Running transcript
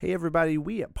Hey everybody,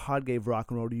 we at Pod Gave Rock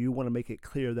and Roll to You want to make it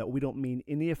clear that we don't mean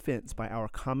any offense by our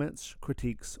comments,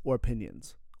 critiques, or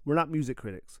opinions. We're not music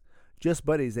critics, just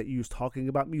buddies that use talking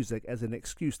about music as an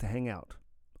excuse to hang out.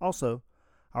 Also,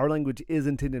 our language is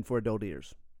intended for adult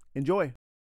ears. Enjoy!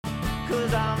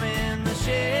 'Cause I'm in the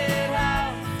shed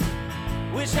house.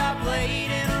 Wish I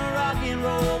played in a rock and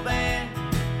roll band.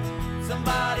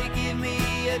 Somebody give me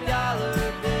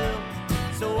 $1 bill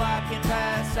so I can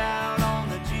pass out on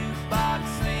the jukebox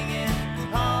singing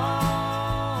honky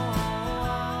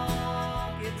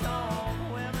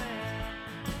tonk women.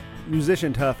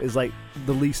 Musician tough is like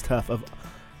the least tough of,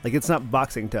 like, it's not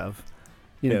boxing tough.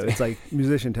 You know, it's like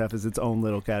musician tough is its own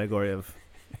little category of,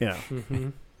 you know,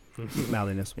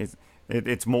 mouthiness.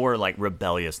 It's more like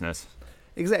rebelliousness.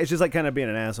 Exactly. It's just like kind of being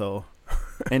an asshole.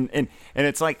 and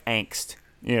it's like angst.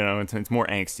 You know, it's more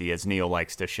angsty, as Neil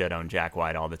likes to shit on Jack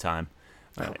White all the time.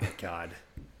 Oh my God,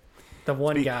 the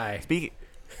one guy.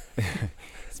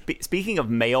 Speaking of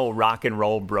male rock and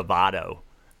roll bravado,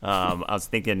 I was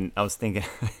thinking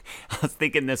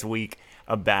this week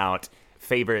about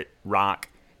favorite rock,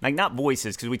 like not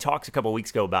voices, because we talked a couple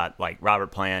weeks ago about like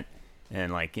Robert Plant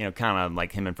and like, you know, kind of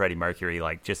like him and Freddie Mercury,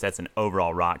 like just that's an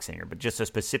overall rock singer, but just a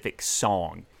specific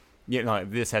song. You know,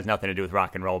 this has nothing to do with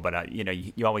rock and roll, but you know,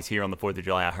 you always hear on the 4th of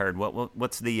July. I heard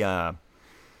what's the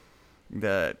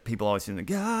people always sing the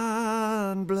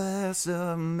 "God Bless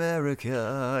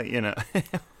America," you know.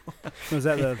 Is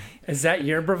that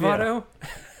your bravado?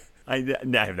 Yeah.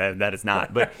 No, that is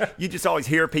not. But you just always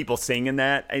hear people singing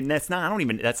that, and that's not.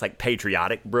 That's like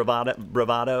patriotic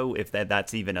bravado, if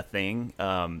that's even a thing.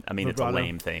 I mean, Vibrato. It's a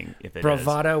lame thing if it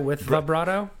Bravado is. with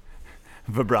vibrato.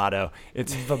 Vibrato.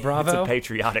 It's Vibravo? It's a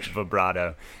patriotic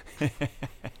vibrato.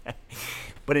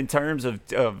 But in terms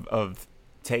of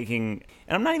taking,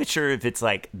 and I'm not even sure if it's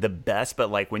like the best, but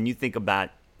like when you think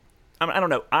about, I don't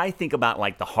know, I think about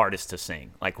like the hardest to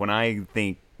sing. Like when I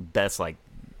think best like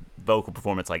vocal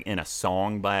performance like in a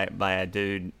song by a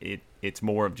dude, it's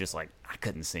more of just like I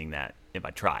couldn't sing that if I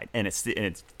tried, and it's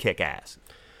kick ass.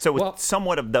 So with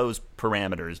somewhat of those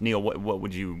parameters, Neil, what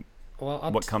would you?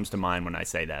 What comes to mind when I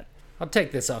say that? I'll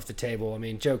take this off the table. I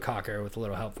mean, Joe Cocker, with a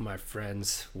little help from my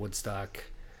friends, Woodstock.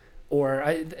 Or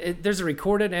there's a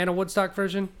recorded and a Woodstock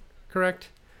version, correct?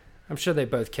 I'm sure they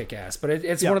both kick ass, but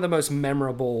it's one of the most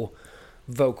memorable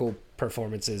vocal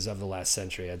performances of the last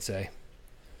century, I'd say.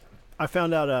 I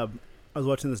found out, I was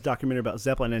watching this documentary about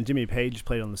Zeppelin, and Jimmy Page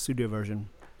played on the studio version.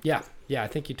 Yeah, I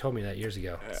think you told me that years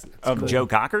ago. It's Of cool. Joe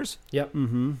Cocker's? Yep.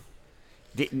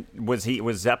 Mm-hmm.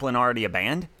 Was Zeppelin already a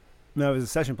band? No, he was a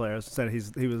session player. I said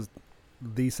he was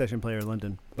the session player in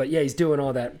London. But yeah, he's doing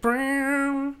all that.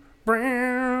 Brown,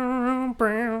 brown,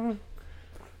 brown.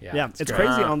 Yeah, it's great.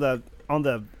 crazy on the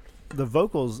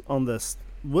vocals on this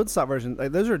Woodstock version.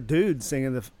 Like, those are dudes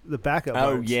singing the backup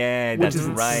Oh parts, yeah, which that's is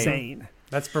right. insane.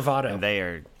 That's bravado. And they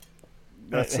are.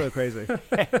 That's so crazy.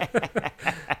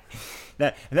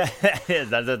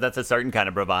 That's a certain kind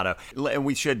of bravado. And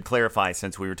we should clarify,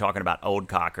 since we were talking about old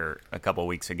Cocker a couple of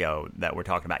weeks ago, that we're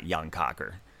talking about young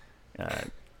Cocker,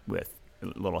 with a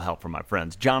little help from my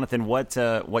friends. Jonathan, what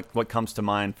comes to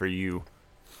mind for you?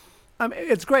 I mean,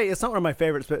 it's great. It's not one of my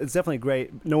favorites, but it's definitely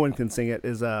great. No one can sing it.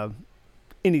 Is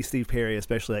any Steve Perry,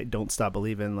 especially like "Don't Stop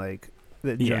Believing." Like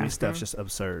the Journey stuff's just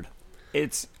absurd.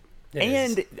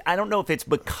 And I don't know if it's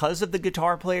because of the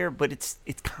guitar player, but it's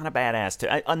kind of badass too.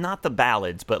 Not the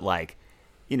ballads, but like,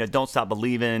 you know, "Don't Stop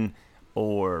Believing"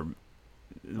 or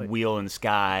like, "Wheel in the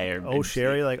Sky" or "Oh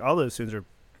Sherry." Like all those tunes are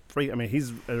free. I mean,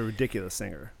 he's a ridiculous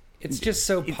singer. It's just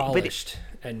so polished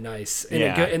and nice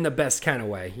in the best kind of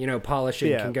way. You know,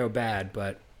 polishing can go bad,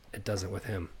 but it doesn't with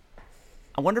him.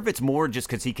 I wonder if it's more just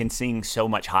because he can sing so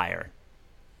much higher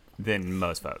than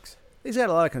most folks. He's got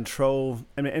a lot of control.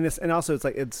 I mean, and also it's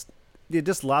like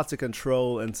just lots of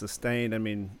control and sustain. I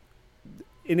mean,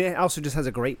 and it also just has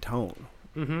a great tone.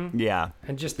 Mm-hmm. Yeah,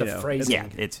 and just the phrasing. Yeah,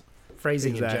 it's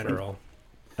phrasing exactly. in general.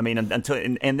 I mean,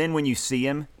 and then when you see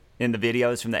him in the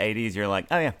videos from the '80s, you're like,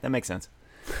 oh yeah, that makes sense.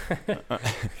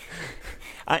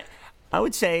 I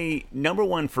would say number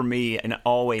one for me, and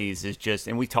always is just,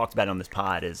 and we talked about it on this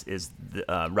pod, is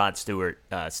the, Rod Stewart,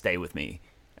 "Stay With Me."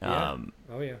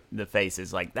 The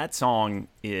Faces, like that song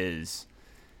is,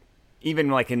 even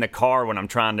like in the car when I'm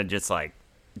trying to just like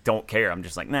don't care, I'm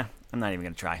just like, nah, I'm not even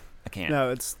gonna try. I can't.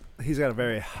 No, he's got a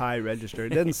very high register. It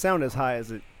doesn't sound as high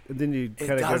as it. Then you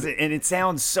kind of does it, and it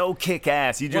sounds so kick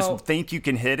ass. You just think you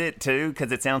can hit it too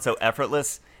because it sounds so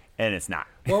effortless. And it's not.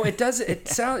 Well, it does.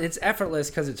 It's effortless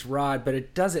because it's Rod, but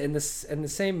it does it in the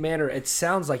same manner. It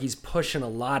sounds like he's pushing a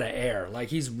lot of air. Like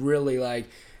he's really like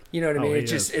You know what I mean? he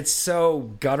It's just is. it's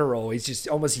so guttural. He's just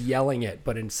almost yelling it,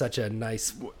 but in such a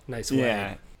nice way.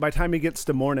 Yeah. By the time he gets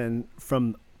to morning,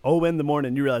 from in the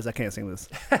morning, you realize I can't sing this.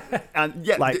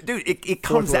 Yeah, Like, dude, it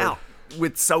comes fourth word. out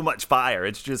with so much fire.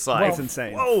 It's just like Well, It's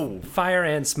insane. Whoa. Fire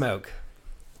and smoke.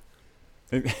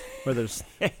 Where there's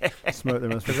smoke, there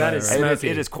must be That fire, is right? smoky.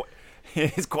 It is quite.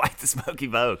 It is quite the Smoky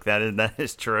Voke. That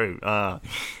is true.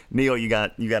 Neil, you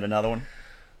got another one?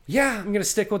 Yeah, I'm gonna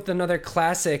stick with another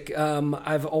classic.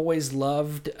 I've always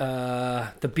loved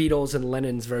the Beatles and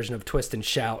Lennon's version of "Twist and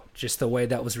Shout." Just the way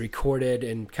that was recorded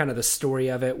and kind of the story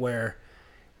of it, where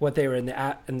what they were in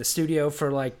the studio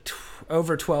for like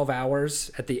over 12 hours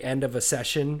at the end of a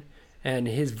session, and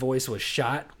his voice was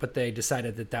shot, but they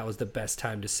decided that was the best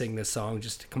time to sing this song,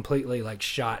 just completely like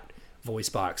shot voice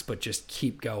box, but just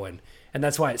keep going. And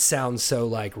that's why it sounds so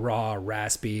like raw,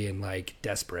 raspy, and like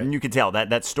desperate. And you can tell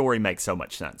that story makes so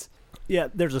much sense. Yeah,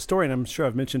 there's a story, and I'm sure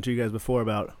I've mentioned to you guys before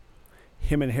about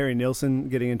him and Harry Nilsson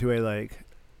getting into a like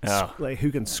who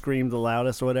can scream the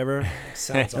loudest or whatever.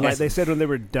 Sounds And like they awesome. said when they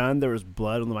were done, there was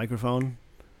blood on the microphone.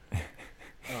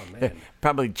 Oh man.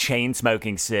 Probably chain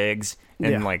smoking cigs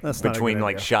and Yeah, like that's not a between good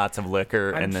like idea. shots of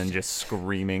liquor I'm and then sh- just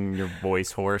screaming your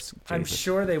voice hoarse. I'm Jesus.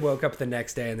 sure they woke up the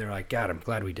next day and they're like, God, I'm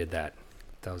glad we did that.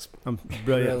 That was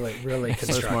Brilliant. really, really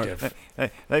smart. constructive.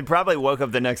 They probably woke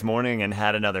up the next morning and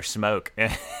had another smoke.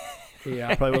 Yeah.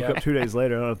 Probably woke yeah. up 2 days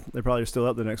later. They probably were still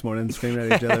up the next morning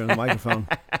screaming at each other on the microphone.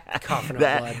 Coughing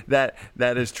up blood.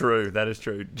 that is true. That is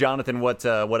true. Jonathan, what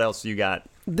else you got?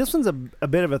 This one's a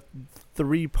bit of a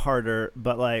three-parter,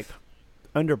 but like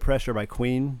Under Pressure by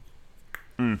Queen.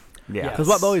 Yeah. Yeah. Because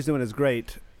what Bowie's doing is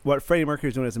great. What Freddie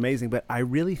Mercury's doing is amazing. But I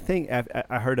really think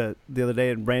I heard the other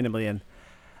day and randomly, and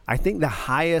I think the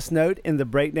highest note in the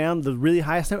breakdown, the really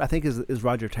highest note, I think is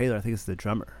Roger Taylor. I think it's the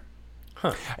drummer.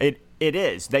 It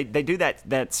is. They do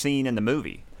that scene in the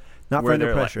movie. Not for where Under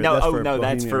they're like- Pressure. no, That's oh for no,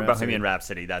 that's Bohemian for Rhapsody. Bohemian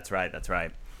Rhapsody. That's right. That's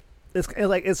right. It's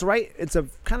like it's right. It's a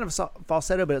kind of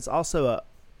falsetto, but it's also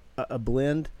a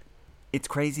blend. It's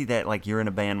crazy that like you're in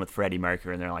a band with Freddie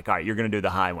Mercury and they're like, all right, you're gonna do the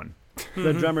high one.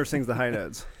 The drummer sings the high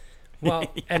notes. Well,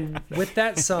 and with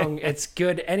that song, it's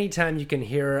good anytime you can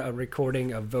hear a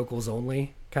recording of vocals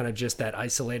only, kind of just that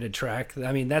isolated track.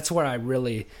 I mean, that's where I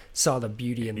really saw the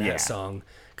beauty in that Yeah. song.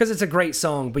 Because it's a great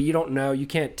song, but you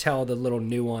can't tell the little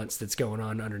nuance that's going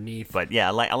on underneath. But yeah,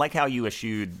 I like how you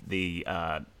eschewed the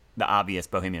obvious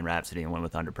Bohemian Rhapsody and went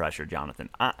with Under Pressure, Jonathan.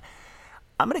 I'm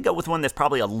going to go with one that's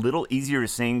probably a little easier to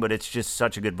sing, but it's just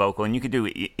such a good vocal. And you could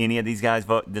do any of these guys,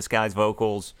 this guy's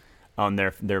vocals on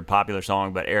their popular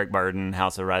song. But Eric Burden,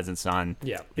 House of Rising Sun,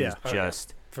 Yeah. is Yeah. Oh, yeah.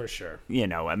 just For sure.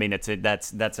 I mean, that's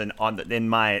an in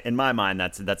my mind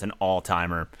that's an all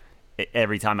timer.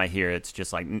 Every time I hear it, it's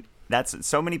just like that's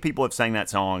so many people have sang that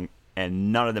song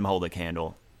and none of them hold a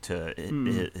candle to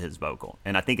his vocal,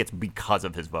 and I think it's because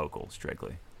of his vocal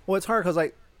strictly. Well, it's hard because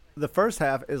like the first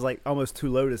half is like almost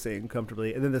too low to sing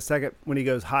comfortably, and then the second when he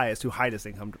goes high, it's too high to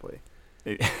sing comfortably.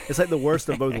 It's like the worst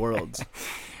of both worlds.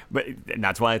 But and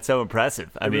that's why it's so impressive.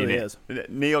 I mean, really is.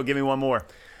 Neil, give me one more.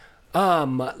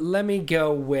 Let me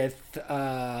go with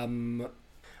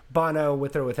Bono,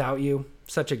 With or Without You.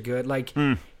 Such a good,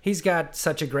 he's got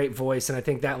such a great voice, and I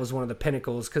think that was one of the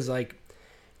pinnacles, because like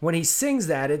when he sings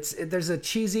that, there's a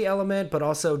cheesy element, but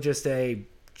also just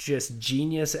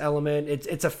genius element.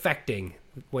 It's affecting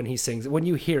when he sings. When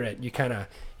you hear it, you kind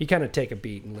of take a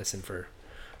beat and listen for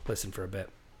a bit.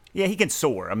 Yeah, he can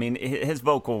soar. I mean, his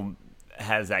vocal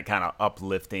has that kind of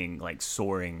uplifting, like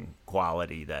soaring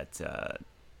quality that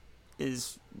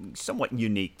is somewhat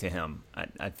unique to him.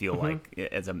 I feel like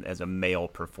as a male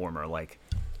performer, like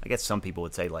I guess some people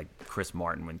would say like Chris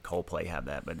Martin when Coldplay have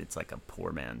that, but it's like a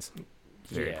poor man's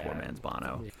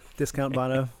Bono. Discount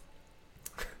Bono.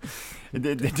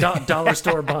 Dollar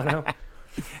store Bono.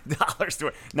 Dollar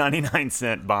store,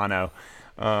 99-cent Bono.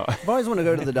 I've always wanted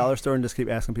to go to the dollar store and just keep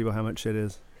asking people how much shit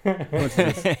is. How much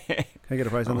is this? Can I get a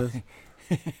price on this?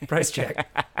 Price check.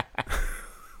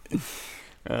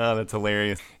 Oh, that's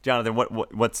hilarious, Jonathan.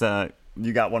 What's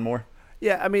you got one more?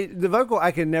 Yeah, I mean, the vocal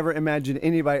I can never imagine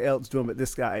anybody else doing, but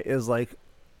this guy is like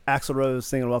Axl Rose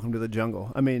singing "Welcome to the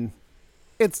Jungle." I mean,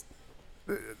 I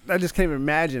just can't even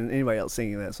imagine anybody else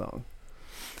singing that song.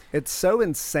 It's so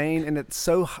insane, and it's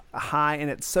so high, and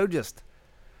it's so just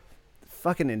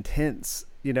fucking intense.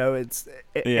 You know, and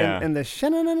the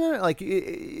shanana, like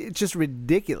it's just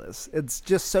ridiculous. It's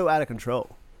just so out of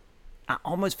control. I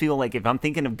almost feel like if I'm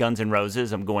thinking of Guns N'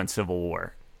 Roses, I'm going Civil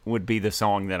War would be the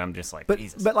song that I'm just like,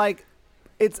 Jesus. But like,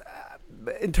 it's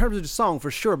in terms of the song for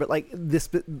sure. But like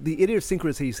the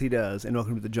idiosyncrasies he does in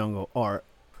 "Welcome to the Jungle" are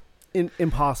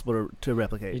impossible to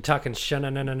replicate. You talking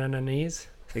shananananese?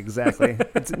 Exactly.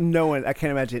 It's no one. I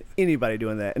can't imagine anybody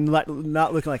doing that and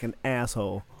not looking like an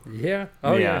asshole. Yeah.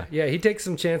 Oh Yeah. yeah. He takes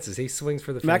some chances. He swings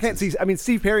for the I mean, I fences. can't see. I mean,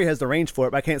 Steve Perry has the range for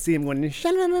it, but I can't see him going.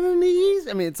 "Sha-la-la-la-lees."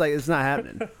 I mean, it's like it's not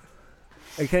happening.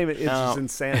 I can't even. It's just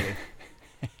insanity.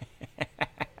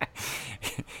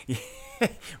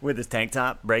 With his tank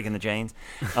top, breaking the chains.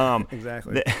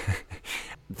 Exactly.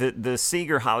 The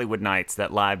Seeger Hollywood Nights,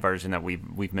 that live version that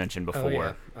we've mentioned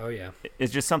before, Oh yeah.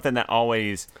 is just something that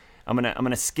always. I'm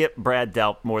gonna skip Brad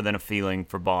Delp, More Than a Feeling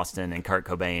for Boston, and Kurt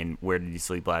Cobain, Where Did You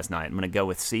Sleep Last Night. I'm gonna go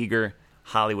with Seeger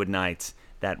Hollywood Nights,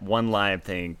 that one live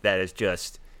thing that is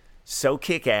just so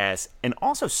kick-ass and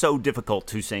also so difficult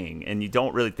to sing. And you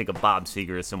don't really think of Bob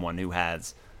Seger as someone who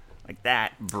has like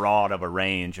that broad of a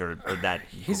range or that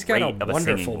He's got great a of a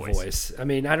wonderful singing voice. I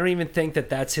mean, I don't even think that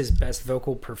that's his best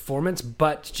vocal performance,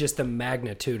 but just the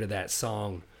magnitude of that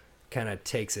song kind of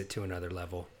takes it to another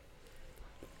level.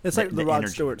 It's like the Rod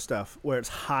energy. Stewart stuff, where it's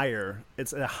higher.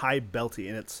 It's a high belty,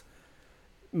 and it's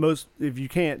most. If you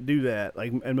can't do that,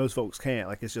 like, and most folks can't,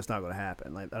 like, it's just not going to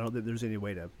happen. Like, I don't think there's any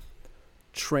way to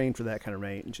train for that kind of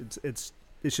range. It's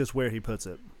just where he puts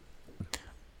it.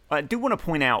 I do want to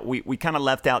point out we kind of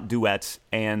left out duets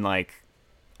and like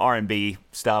R&B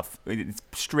stuff. It's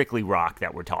strictly rock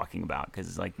that we're talking about because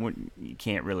it's like you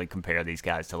can't really compare these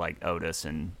guys to like Otis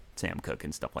and Sam Cooke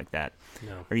and stuff like that,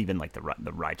 No. or even like the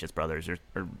Righteous Brothers or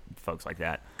folks like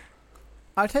that.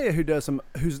 I'll tell you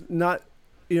who's not,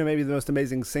 maybe the most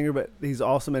amazing singer, but he's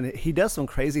awesome, and he does some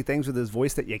crazy things with his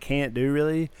voice that you can't do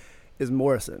really, is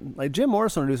Morrison. Like, Jim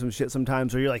Morrison will do some shit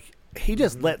sometimes where you're like, he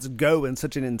just lets go in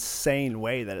such an insane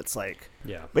way that it's like...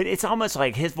 Yeah. But it's almost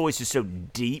like his voice is so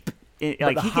deep.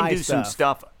 Like, the he can high do some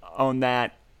stuff. stuff on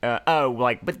that.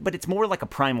 But it's more like a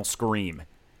primal scream.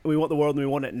 We want the world and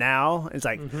we want it now. It's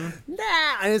like,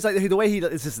 nah. And it's like the way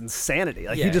it's just insanity.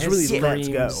 Like, he just his really lets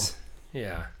go. screams.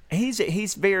 Yeah.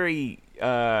 He's very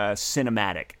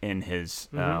cinematic in his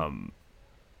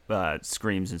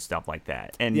screams and stuff like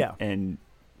that. And Yeah. and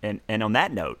on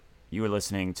that note, you were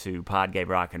listening to Pod Gave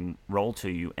Rock and Roll to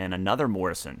You, and another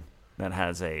Morrison that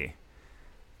has a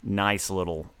nice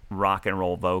little rock and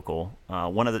roll vocal.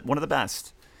 One of the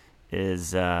best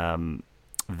is Van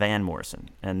Morrison,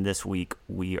 and this week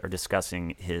we are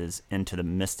discussing his Into the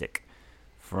Mystic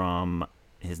from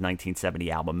his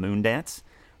 1970 album Moondance,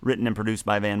 written and produced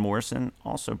by Van Morrison,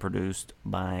 also produced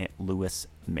by Louis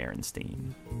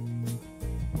Merenstein.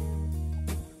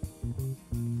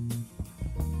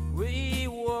 We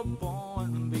were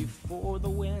born before the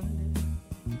wind.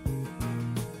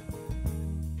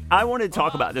 I wanted to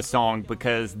talk about this song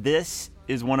because this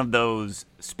is one of those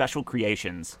special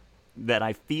creations that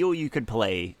I feel you could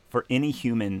play for any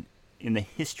human in the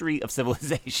history of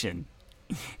civilization,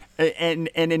 and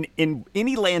in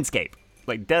any landscape,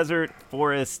 like desert,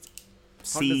 forest,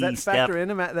 sea, Does that steppe. factor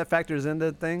into that factors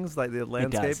into things like the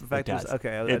landscape does. It factors? does.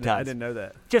 Okay, I It does. didn't know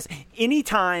that. Just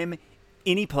anytime,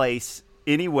 any place,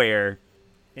 anywhere,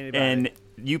 Anybody? and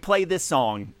you play this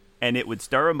song, and it would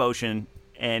stir emotion,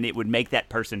 and it would make that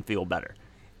person feel better,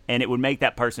 and it would make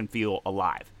that person feel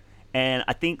alive. And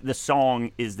I think the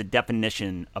song is the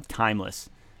definition of timeless.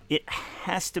 It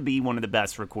has to be one of the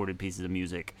best recorded pieces of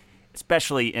music,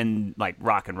 especially in like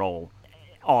rock and roll,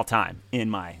 all time, in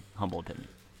my humble opinion.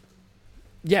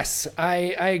 Yes, I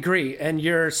agree. And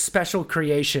your special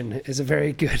creation is a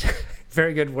very good,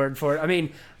 very good word for it. I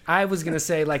mean, I was going to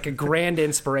say like a grand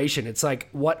inspiration. It's like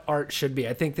what art should be.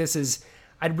 I think this is,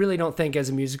 I really don't think as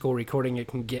a musical recording it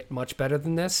can get much better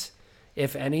than this,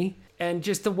 if any. And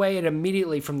just the way it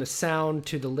immediately, from the sound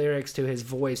to the lyrics to his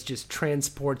voice, just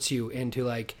transports you into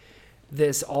like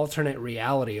this alternate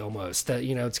reality almost. That,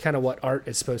 it's kind of what art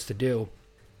is supposed to do.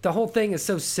 The whole thing is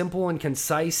so simple and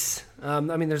concise. I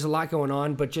mean, there's a lot going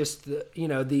on, but just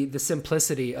the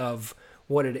simplicity of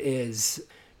what it is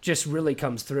just really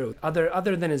comes through.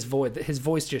 Other than his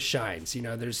voice just shines.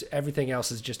 There's everything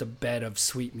else is just a bed of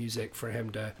sweet music for him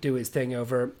to do his thing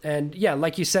over. And yeah,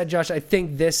 like you said, Josh, I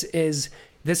think this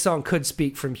song could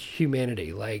speak from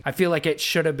humanity. Like, I feel like it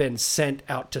should have been sent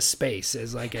out to space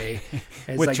as like as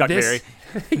With like Chuck this.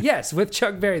 Berry. Yes, with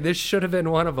Chuck Berry. This should have been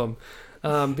one of them.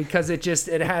 Because it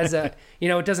has a,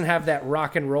 it doesn't have that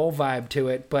rock and roll vibe to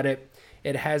it, but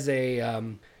it has a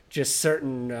just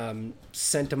certain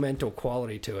sentimental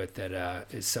quality to it that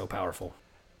is so powerful.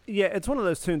 Yeah, it's one of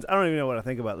those tunes. I don't even know what I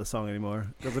think about the song anymore.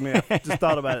 Because, I mean, I've just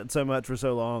thought about it so much for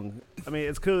so long. I mean,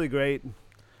 it's clearly great.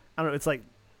 I don't know. It's like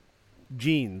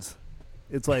jeans.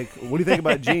 It's like, what do you think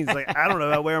about jeans? Like, I don't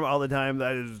know. I wear them all the time.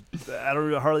 I don't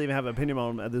really, hardly even have an opinion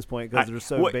on them at this point because they're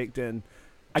so baked in.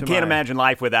 I can't imagine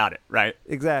life without it, right?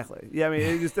 Exactly. Yeah, I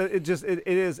mean,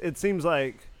 it seems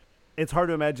like it's hard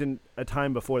to imagine a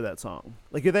time before that song.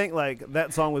 Like you think like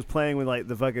that song was playing when like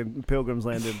the fucking Pilgrims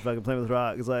landed, fucking Plymouth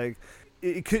Rock. It's like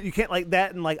you can't like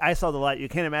that and like I Saw the Light. You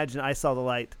can't imagine I Saw the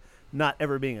Light not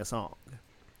ever being a song.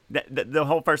 The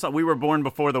whole first song, We Were Born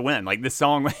Before the Wind. Like this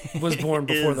song was born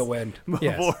before the wind.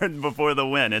 Born before the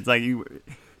wind. It's like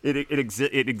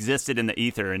it existed in the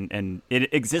ether and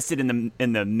it existed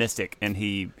in the mystic, and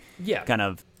he kind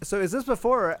of. So is this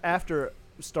before or after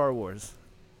Star Wars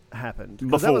happened?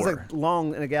 Because that was like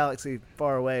long in a galaxy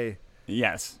far away.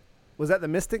 Yes. Was that the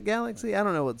Mystic Galaxy? I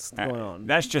don't know what's going on.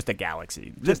 That's just a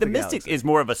galaxy. The Mystic is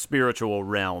more of a spiritual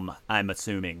realm, I'm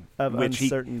assuming. Of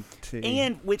uncertainty.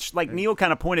 And which, like Neil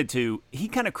kind of pointed to, he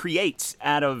kind of creates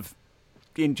out of,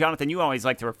 and Jonathan, you always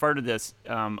like to refer to this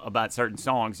about certain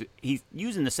songs, he's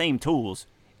using the same tools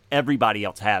everybody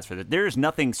else has for that. There's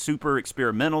nothing super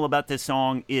experimental about this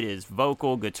song. It is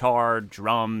vocal, guitar,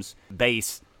 drums,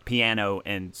 bass, piano,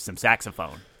 and some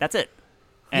saxophone. That's it.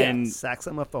 And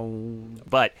saxophone.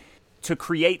 But to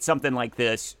create something like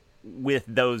this with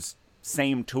those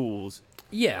same tools.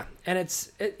 Yeah, and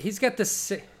he's got the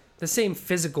same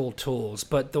physical tools,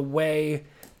 but the way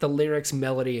the lyrics,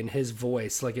 melody, and his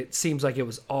voice, like it seems like it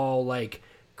was all like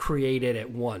created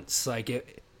at once.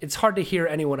 Like it's hard to hear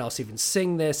anyone else even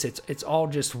sing this. It's all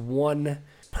just one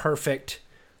perfect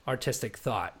artistic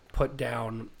thought put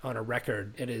down on a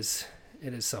record. It is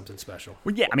something special.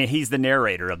 Well, yeah, I mean, he's the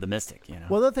narrator of the Mystic, you know.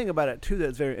 Well, the other thing about it too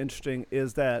that's very interesting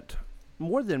is that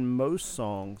more than most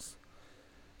songs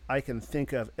I can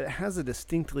think of, it has a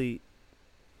distinctly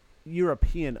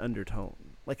European undertone.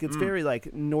 Like it's very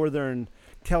like Northern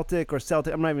Celtic or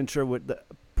Celtic. I'm not even sure what the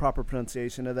proper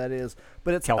pronunciation of that is,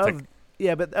 but it's Celtic.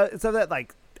 It's of that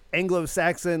like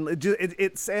Anglo-Saxon.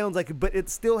 It sounds like, but it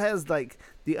still has like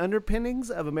the underpinnings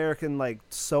of American like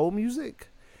soul music.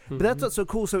 But that's what's so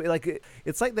cool. So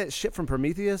it's like that shit from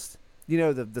Prometheus. You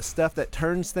know, the stuff that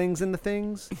turns things into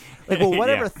things. Like, well,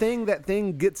 whatever thing that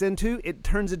thing gets into, it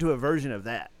turns into a version of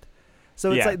that.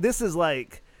 So it's like, this is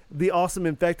like the awesome,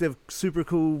 effective, super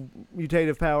cool,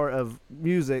 mutative power of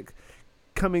music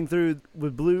coming through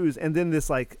with blues, and then this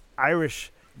like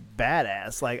Irish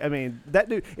badass. Like, I mean, that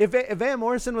dude, if Van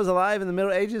Morrison was alive in the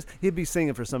Middle Ages, he'd be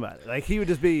singing for somebody. Like, he would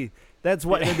just be, that's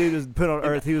what the dude was put on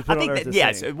earth. He was put on earth to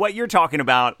yes, sing. What you're talking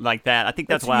about like that, I think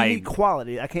that's why unique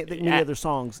quality. I can't think many other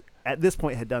songs at this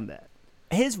point had done that.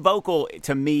 His vocal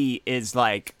to me is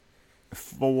like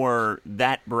for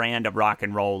that brand of rock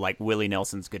and roll, like Willie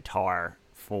Nelson's guitar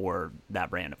for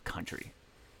that brand of country.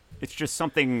 It's just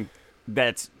something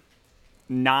that's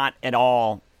not at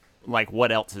all like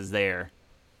what else is there,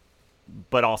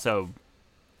 but also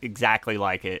exactly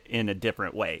like it in a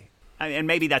different way. And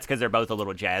maybe that's because they're both a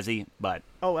little jazzy, but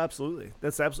oh, absolutely.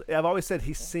 That's absolutely. I've always said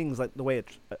he sings like the way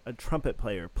a trumpet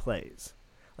player plays,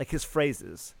 like his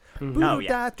phrases. Oh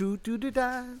yeah.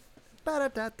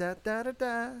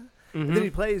 And then he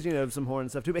plays, you know, some horn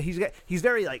and stuff too. But he's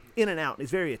very like in and out.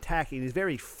 He's very attacking. He's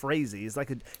very phrasy. He's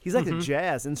like a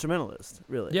jazz instrumentalist,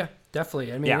 really. Yeah,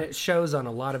 definitely. I mean, it shows on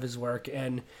a lot of his work,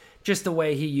 and just the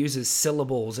way he uses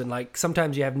syllables, and like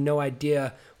sometimes you have no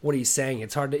idea what he's saying.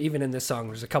 It's hard to, even in this song,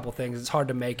 there's a couple things, it's hard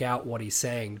to make out what he's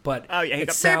saying. But it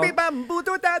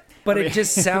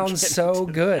just sounds so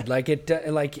good. Like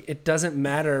it doesn't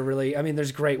matter really. I mean,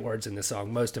 there's great words in this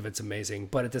song. Most of it's amazing.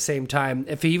 But at the same time,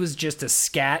 if he was just a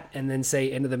scat and then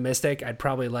say Into the Mystic, I'd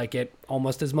probably like it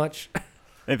almost as much.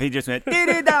 If he just went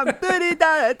dee-dee-da,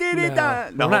 dee-dee-da, dee-dee-da,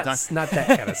 the whole time. Not that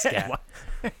kind of scat.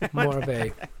 More of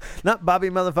a... Not Bobby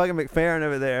motherfucking McFerrin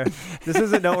over there. This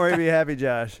isn't Don't Worry Be Happy,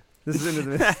 Josh. This is Into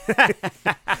the Mystic.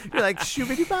 You're like,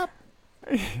 shoobity bop.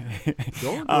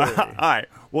 Don't worry. All right.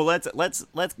 Well,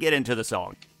 let's get into the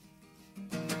song.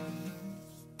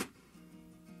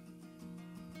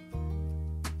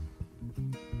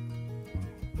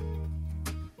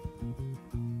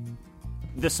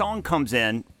 The song comes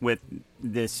in with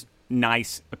this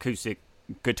nice acoustic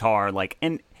guitar, like,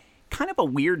 and kind of a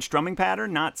weird strumming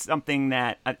pattern. Not something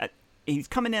that he's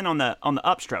coming in on the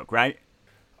upstroke, right?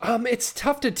 It's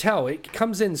tough to tell. It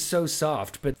comes in so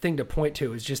soft, but the thing to point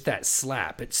to is just that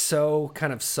slap. It's so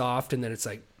kind of soft, and then it's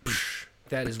like, psh,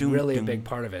 that is really a big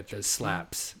part of it, those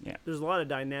slaps. Yeah. There's a lot of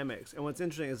dynamics, and what's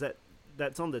interesting is that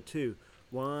that's on the 2.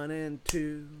 1 and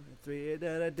 2, 3,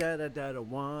 da-da-da-da-da,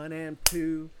 1 and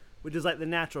 2, which is like the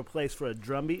natural place for a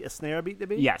drum beat, a snare beat to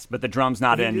be. Yes, but the drum's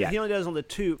not in yet. He only does on the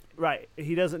 2, right.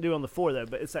 He doesn't do on the 4, though,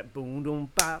 but it's that boom,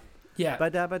 boom, bop. Yeah.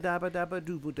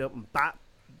 Ba-da-ba-da-ba-da-ba-doo-boo-dum, bop.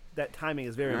 That timing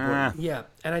is very important. Yeah,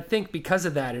 and I think because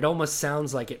of that, it almost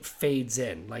sounds like it fades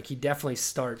in. Like he definitely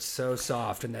starts so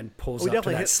soft and then pulls up to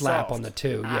that slap soft on the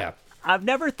 2. Yeah. I've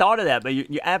never thought of that, but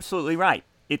you're absolutely right.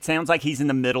 it sounds like he's in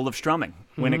the middle of strumming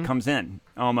when it comes in,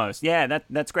 almost. Yeah,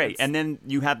 that's great. And then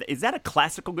you have, is that a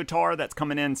classical guitar that's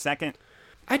coming in second?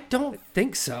 I don't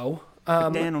think so.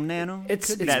 Nano.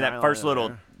 It's That first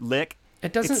little lick.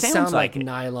 It doesn't sounds sound like it.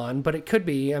 nylon, but it could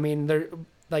be. I mean, they're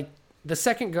like the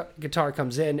second guitar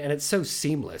comes in and it's so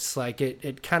seamless. Like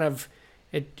it kind of,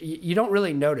 you don't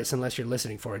really notice unless you're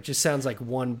listening for it. It just sounds like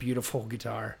one beautiful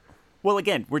guitar. Well,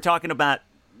 again, we're talking about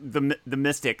the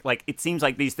mystic. Like, it seems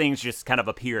like these things just kind of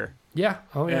appear. Yeah.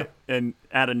 Oh yeah. And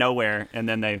out of nowhere, and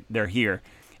then they're here.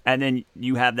 And then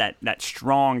you have that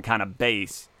strong kind of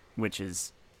bass, which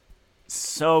is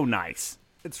so nice.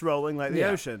 It's rolling like the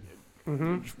ocean.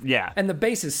 Yeah. And the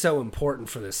bass is so important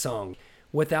for this song.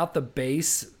 Without the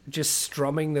bass, just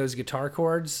strumming those guitar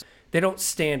chords, they don't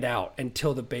stand out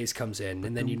until the bass comes in,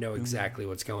 and then you know exactly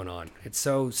what's going on. It's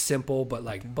so simple, but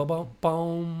like ba-boom,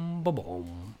 boom,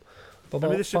 ba-boom. I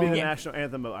mean, this should be the national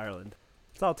anthem of Ireland.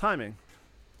 It's all timing.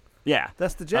 Yeah.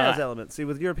 That's the jazz element. See,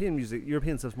 with European music,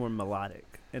 European stuff's more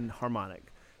melodic and harmonic,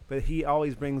 but he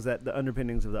always brings the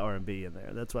underpinnings of the R&B in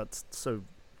there. That's what's so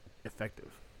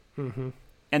effective. Mm-hmm.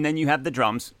 And then you have the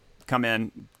drums come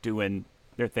in doing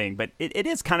their thing, but it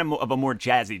is kind of a more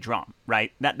jazzy drum,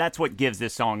 right? That's what gives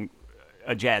this song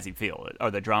a jazzy feel,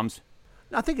 are the drums.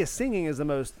 I think his singing is the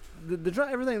most the drum.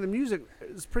 Everything, the music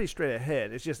is pretty straight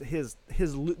ahead. It's just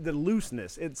the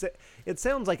looseness. It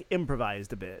sounds like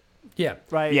improvised a bit. Yeah.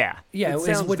 Right. Yeah. Yeah. It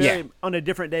sounds very, on a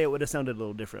different day, it would have sounded a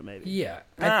little different, maybe. Yeah.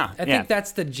 I think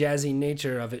that's the jazzy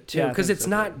nature of it too, because it's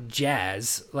not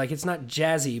jazz. Like, it's not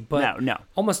jazzy, but no.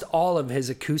 Almost all of his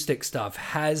acoustic stuff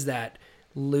has that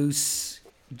loose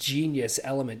genius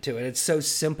element to it. It's so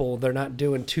simple. They're not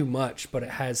doing too much, but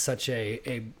it has such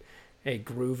a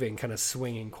grooving kind of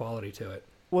swinging quality to it.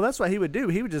 Well, that's what he would do.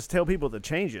 He would just tell people the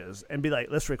changes and be like,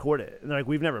 "Let's record it." And they're like,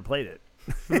 "We've never played it."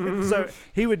 So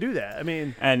he would do that. I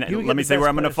mean, and let me say where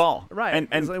I'm going to fall. Right.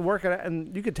 And like work it out,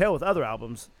 and you could tell with other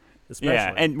albums, especially.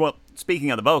 Yeah. And well,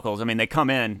 speaking of the vocals, I mean, they come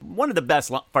in one of the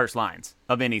best first lines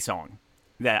of any song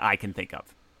that I can think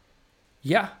of.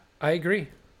 Yeah, I agree.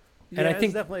 Yeah, and I think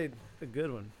it's definitely a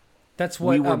good one. That's what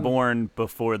we were born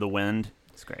before the wind.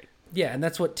 It's great. Yeah, and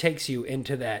that's what takes you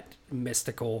into that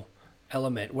mystical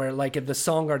element where, like, if the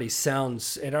song already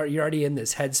sounds, you're already in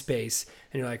this headspace,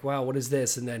 and you're like, wow, what is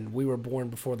this? And then we were born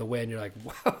before the wind. You're like,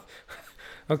 wow.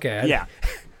 Okay. Yeah.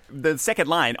 The second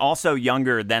line, also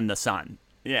younger than the sun.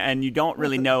 Yeah, and you don't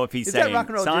really know if he's Is saying that rock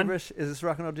and roll sun. gibberish? Is this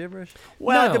rock and roll gibberish?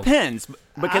 Well, No. it depends,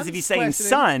 because I'm if he's saying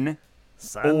questioning.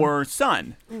 sun or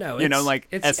sun, No, you know, like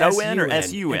it's SON or SUN.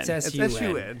 SUN. It's It's SUN.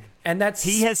 SUN. And that's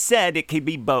He has said it could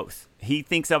be both. He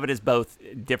thinks of it as both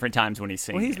different times when he's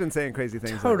singing. Well, he's been saying crazy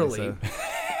things. Totally. Lately,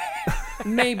 so.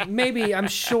 maybe I'm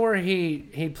sure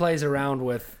he plays around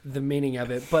with the meaning of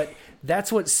it, but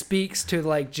that's what speaks to,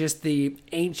 like, just the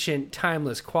ancient,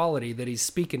 timeless quality that he's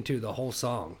speaking to the whole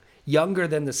song. Younger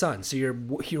than the sun, so you're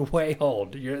way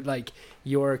old.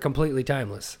 You're completely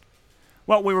timeless.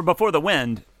 Well, we were before the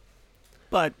wind,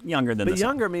 but younger than But the sun.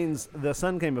 younger means the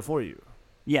sun came before you.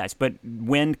 Yes, but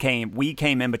wind came. We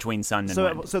came in between sun and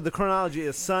wind. So the chronology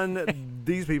is sun,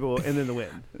 these people, and then the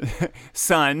wind.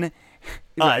 Sun,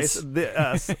 Right, us,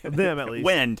 it's them at least.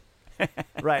 wind.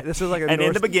 Right. This is like a And in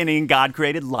Norse- the beginning, God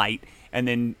created light, and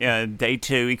then day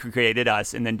 2, He created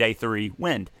us, and then day 3,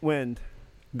 wind. wind.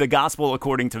 The Gospel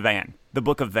according to Van, the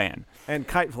Book of Van. And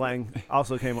kite flying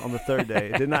also came on the third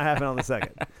day. It did not happen on the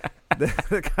second.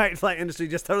 The kite flying industry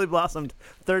just totally blossomed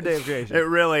third day of creation. It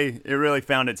really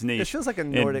found its niche. It feels like a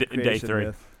in Nordic day creation 3.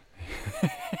 myth.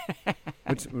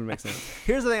 Which would make sense.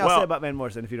 Here's the thing I'll say about Van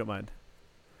Morrison, if you don't mind.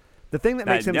 The thing that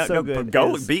makes him so good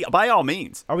is... By all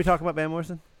means. Are we talking about Van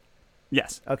Morrison?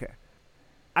 Yes. Okay.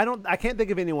 I can't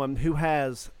think of anyone who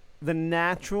has the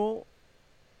natural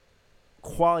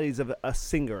qualities of a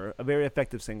singer, a very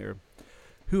effective singer,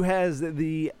 who has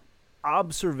the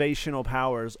observational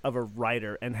powers of a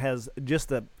writer and has just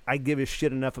the I give a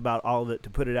shit enough about all of it to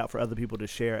put it out for other people to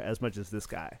share as much as this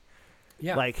guy.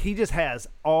 Yeah. Like, he just has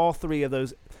all three of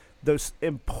those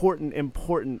important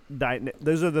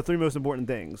those are the three most important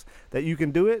things: that you can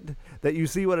do it, that you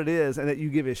see what it is, and that you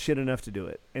give a shit enough to do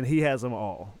it. And he has them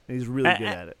all. And he's really good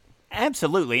at it.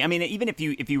 Absolutely. I mean, even if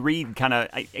you read kind of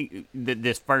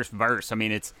this first verse, I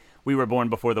mean, it's we were born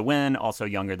before the wind, also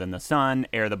younger than the sun.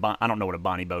 I don't know what a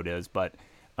bonnie boat is, but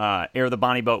ere the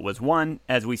bonnie boat was one,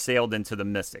 as we sailed into the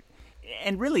mystic.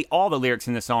 And really, all the lyrics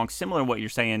in the song, similar to what you're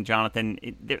saying, Jonathan,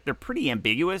 they're pretty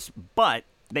ambiguous, but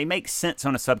they make sense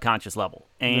on a subconscious level.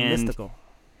 And They're mystical.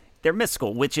 They're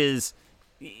mystical, which is,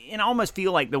 and I almost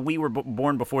feel like the we were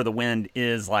born before the wind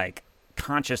is like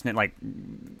consciousness,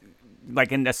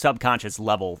 like in a subconscious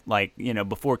level, like, you know,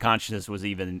 before consciousness was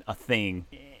even a thing.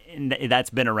 and that's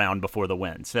been around before the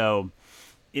Wind. So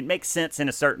it makes sense in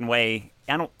a certain way.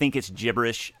 I don't think it's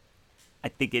gibberish. I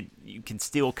think you can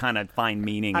still kind of find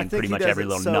meaning in pretty much every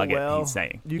little nugget he's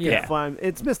saying. You can find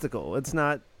it's mystical. It's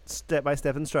not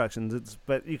step-by-step instructions.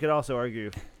 But you could also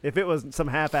argue if it was some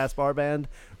half-ass bar band,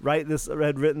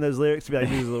 had written those lyrics, to be like,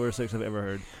 these are the worst lyrics I've ever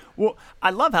heard. Well,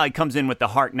 I love how he comes in with the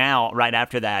Hark Now right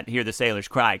after that, Hear the Sailors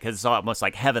Cry, because it's almost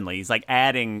like heavenly. He's like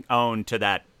adding on to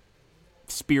that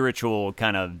spiritual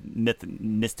kind of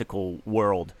mystical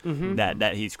world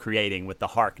that he's creating with the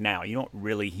Hark Now. You don't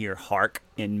really hear hark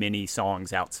in many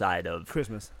songs outside of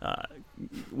Christmas.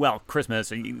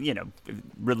 Christmas,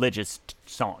 religious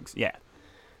songs. Yeah.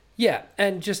 Yeah,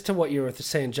 and just to what you were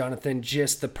saying, Jonathan,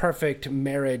 just the perfect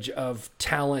marriage of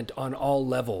talent on all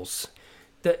levels.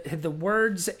 The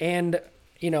words and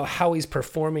how he's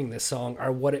performing this song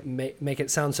are what it make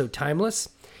it sound so timeless,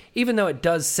 even though it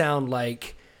does sound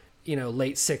like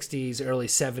late 60s, early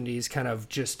 70s, kind of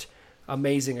just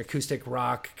amazing acoustic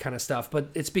rock kind of stuff. But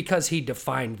it's because he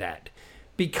defined that.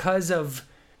 Because of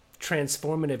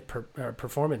transformative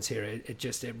performance here,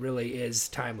 it really is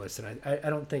timeless. And I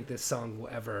don't think this song will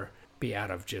ever be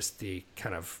out of just the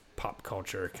kind of pop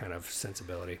culture kind of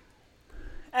sensibility.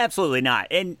 Absolutely not.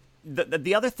 And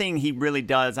the other thing he really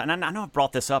does, and I know I've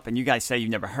brought this up and you guys say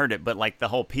you've never heard it, but like the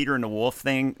whole Peter and the Wolf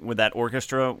thing with that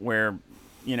orchestra where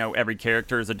every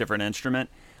character is a different instrument.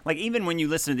 Like even when you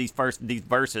listen to these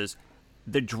verses,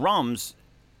 the drums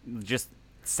just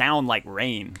sound like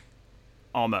rain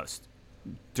almost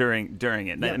during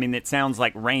it. Yeah. I mean, it sounds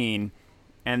like rain.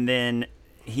 And then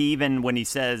when he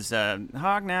says,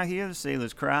 "Hark now, hear the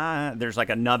sailors cry," there's like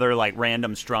another like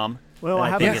random strum. Well, what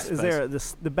happens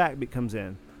is the backbeat comes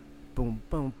in, boom,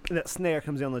 boom, and that snare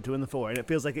comes in on the 2 and the 4, and it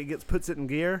feels like it puts it in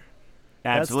gear.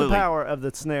 Absolutely. That's the power of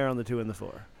the snare on the 2 and the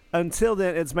 4. Until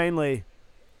then, it's mainly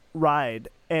ride,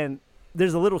 and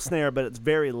there's a little snare, but it's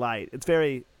very light. It's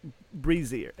very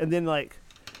breezier. And then,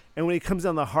 and when he comes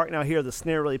down the Hark Now Here, the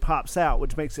snare really pops out,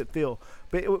 which makes it feel.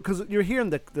 But because you're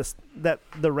hearing the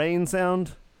rain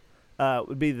sound,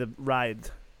 would be the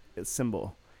ride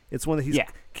symbol. It's one that he's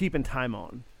keeping time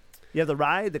on. You have the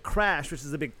ride, the crash, which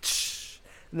is the big,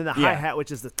 and then the hi hat,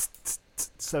 which is the.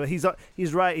 So he's on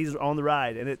the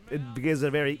ride, and it begins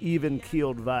a very even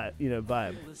keeled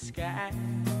vibe.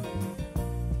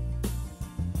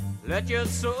 Let your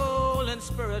soul and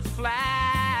spirit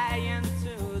fly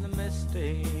into the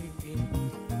mystic.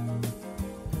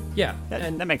 Yeah,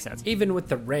 that makes sense. Even with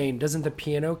the rain, doesn't the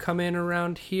piano come in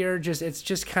around here? It's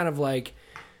just kind of like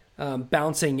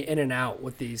bouncing in and out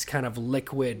with these kind of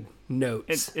liquid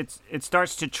notes. It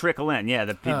starts to trickle in. Yeah,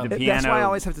 the piano. That's why I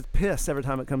always have to piss every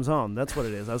time it comes on. That's what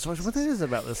it is. I was wondering what it is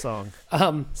about this song.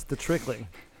 It's the trickling.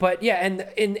 But yeah, and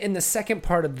in the second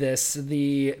part of this,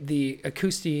 the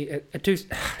acoustic.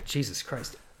 Jesus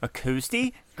Christ.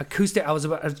 Acoustic. I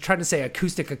was trying to say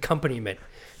acoustic accompaniment.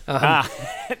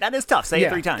 That is tough. Say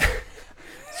it 3 times.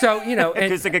 So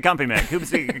acoustic accompaniment.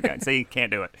 So you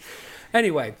can't do it.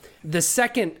 Anyway, the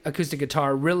second acoustic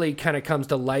guitar really kind of comes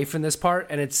to life in this part,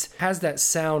 and it has that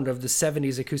sound of the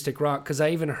 70s acoustic rock, because I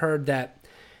even heard that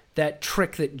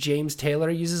trick that James Taylor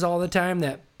uses all the time,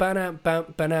 that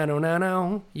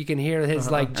ba-na-ba-na-no-na-no. You can hear his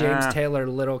James Taylor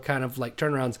little kind of like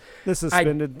turnarounds. The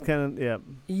suspended kind of, yeah.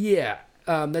 Yeah,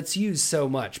 that's used so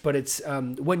much, but it's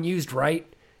when used right,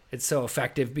 it's so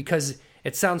effective because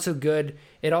it sounds so good.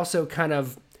 It also kind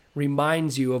of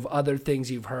reminds you of other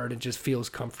things you've heard and just feels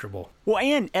comfortable. Well,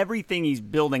 and everything he's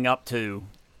building up to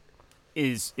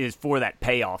is for that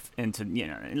payoff into,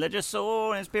 let your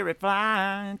soul and spirit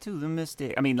fly into the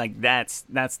mystic. I mean, like that's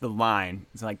the line.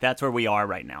 It's like that's where we are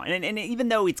right now. And even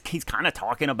though he's kind of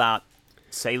talking about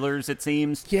sailors, it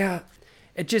seems. Yeah,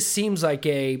 it just seems like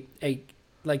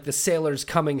like the sailors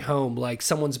coming home, like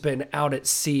someone's been out at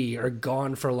sea or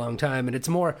gone for a long time, and it's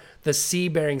more the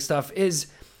sea-bearing stuff is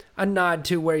a nod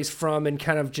to where he's from and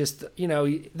kind of just,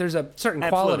 there's a certain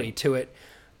quality to it,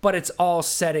 but it's all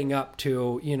setting up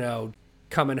to,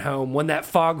 coming home when that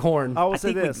foghorn. I will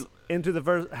say this, into the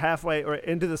verse halfway or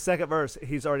into the second verse,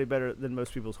 he's already better than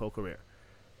most people's whole career.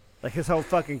 Like his whole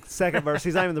fucking second verse,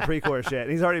 he's not even the pre-chorus yet.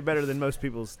 And he's already better than most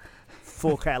people's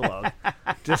full catalog.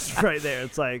 Just right there.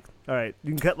 It's like, all right,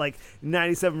 you can cut like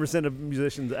 97% of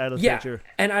musicians out of the picture.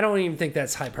 And I don't even think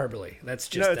that's hyperbole. That's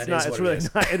just no, it's not. It's really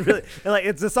not. It really, and like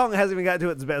it's the song that hasn't even got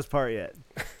to its best part yet.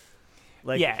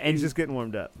 Like and he's just getting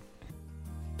warmed up.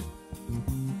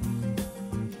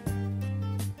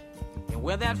 And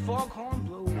where that foghorn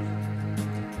blows,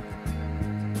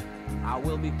 I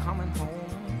will be coming home.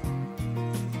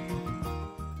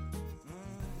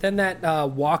 Then that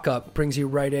walk up brings you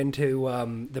right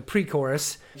into the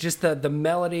pre-chorus. Just the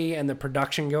melody and the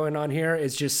production going on here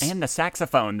is just... And the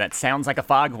saxophone that sounds like a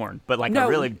foghorn, but like a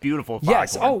really beautiful foghorn.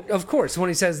 Yes, oh, of course. When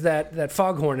he says that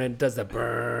foghorn and does the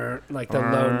brrr, like the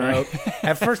low note.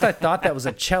 At first I thought that was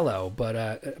a cello, but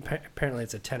apparently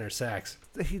it's a tenor sax.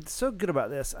 He's so good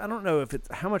about this. I don't know if it's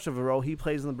how much of a role he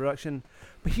plays in the production,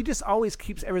 but he just always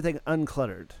keeps everything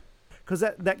uncluttered. Because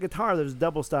that guitar, those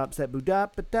double stops, that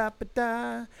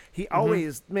boo-da-ba-da-ba-da, he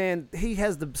always, man, he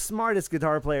has the smartest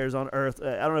guitar players on earth.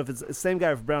 I don't know if it's the same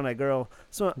guy for Brown Eyed Girl.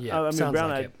 So, sounds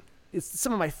Brown like Eyed. It's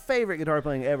some of my favorite guitar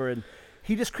playing ever, and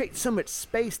he just creates so much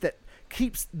space that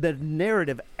keeps the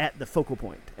narrative at the focal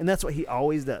point. And that's what he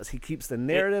always does. He keeps the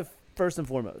narrative first and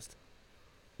foremost.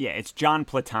 Yeah, it's John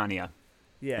Platania.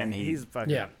 Yeah, and he's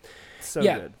fucking so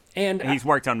yeah. good. And he's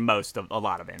worked on a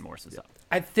lot of Van Morrison stuff.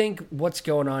 I think what's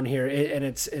going on here, and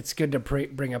it's good to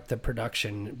bring up the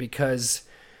production because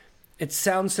it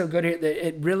sounds so good here that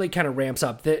it really kind of ramps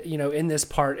up. That, you know, in this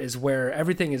part is where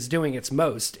everything is doing its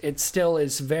most. It still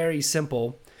is very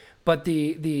simple, but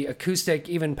the acoustic,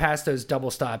 even past those double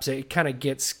stops, it kind of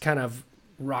gets kind of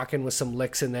rocking with some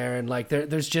licks in there, and like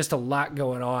there's just a lot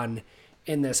going on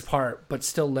in this part, but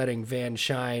still letting Van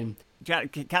shine.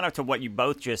 Kind of to what you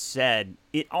both just said,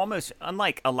 it almost,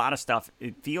 unlike a lot of stuff,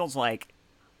 it feels like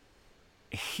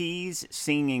he's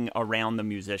singing around the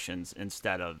musicians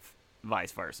instead of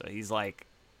vice versa. He's like,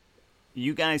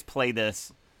 you guys play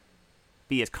this,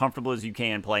 be as comfortable as you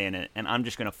can playing it, and I'm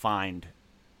just going to find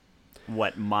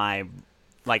what I'm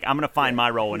going to find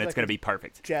my role, and it's going to be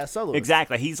perfect. Jazz soloist.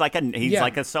 Exactly. He's like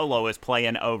a soloist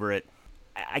playing over it.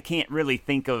 I can't really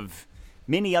think of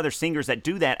many other singers that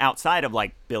do that outside of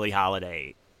like Billie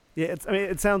Holiday. Yeah,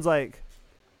 it sounds like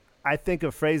I think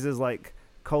of phrases like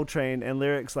Coltrane and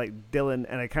lyrics like Dylan,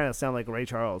 and I kind of sound like Ray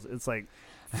Charles. It's like,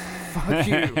 fuck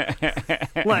you.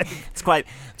 Like it's quite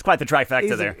the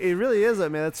trifecta there. It really is. I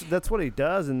mean, that's what he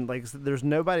does, and like there's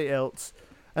nobody else.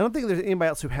 I don't think there's anybody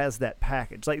else who has that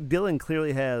package. Like Dylan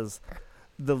clearly has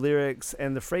the lyrics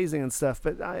and the phrasing and stuff,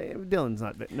 but Dylan's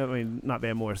not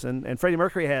Van Morrison, and Freddie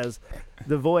Mercury has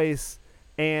the voice.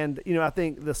 And, you know, I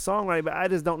think the songwriting, but I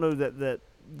just don't know that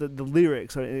the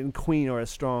lyrics in Queen are as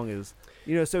strong as,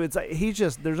 you know, so it's like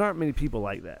there aren't many people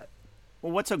like that.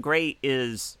 Well, what's so great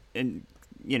is, and,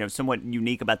 you know, somewhat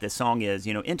unique about this song is,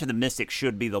 you know, Into the Mystic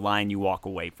should be the line you walk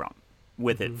away from,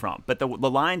 it from. But the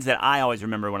lines that I always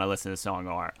remember when I listen to the song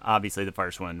are, obviously the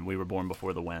first one, We Were Born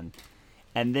Before the Wind.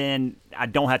 And then I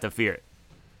Don't Have to Fear It.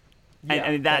 Yeah,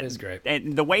 and that is great.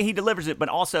 And the way he delivers it, but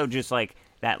also just like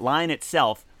that line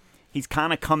itself, he's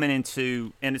kind of coming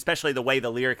into, and especially the way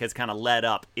the lyric has kind of led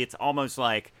up, it's almost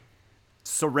like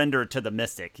surrender to the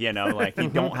mystic, you know, like you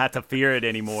don't have to fear it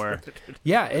anymore.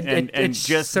 Yeah, and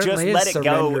just certainly let is it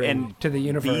go and to the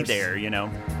universe. Be there, you know.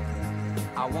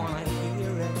 I want to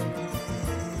hear it.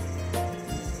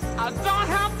 I don't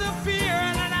have to fear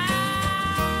it. And I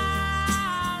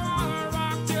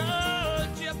want to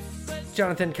rock your gypsy.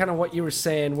 Jonathan, kind of what you were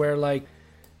saying, where like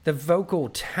the vocal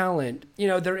talent, you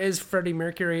know, there is Freddie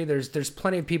Mercury, there's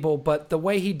plenty of people, but the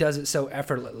way he does it so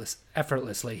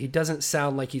effortlessly, he doesn't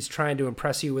sound like he's trying to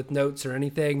impress you with notes or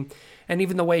anything. And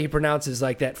even the way he pronounces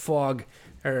like that fog,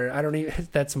 or I don't even,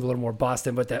 that's a little more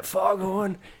Boston, but that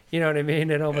foghorn, you know what I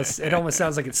mean? It almost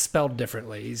sounds like it's spelled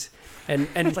differently. And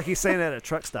it's like he's saying that at a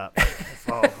truck stop.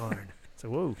 Foghorn.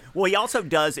 So whoa. Well, he also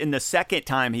does, in the second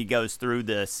time he goes through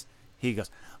this, he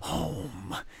goes,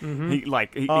 home.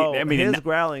 Mm-hmm. His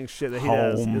growling shit that he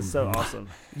does is so awesome.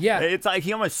 Yeah, it's like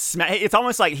he almost. It's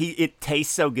almost like it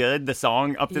tastes so good, the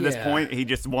song up to this point. He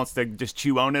just wants to just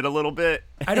chew on it a little bit.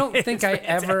 I don't think I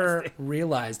ever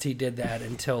realized he did that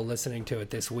until listening to it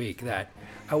this week. That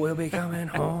I will be coming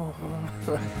home.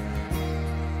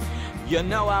 You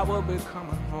know I will be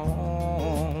coming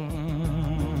home.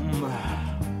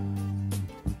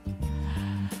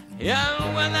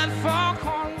 Yeah, when that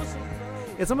foghorn was.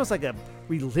 It's almost like a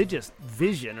religious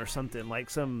vision or something, like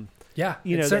some,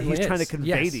 you know, that he's trying to is.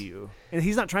 convey to you. And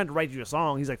he's not trying to write you a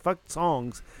song. He's like, fuck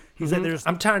songs. He's like,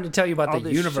 I'm trying to tell you about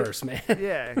the universe, shit. man.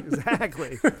 Yeah,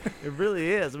 exactly. It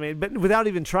really is. I mean, but without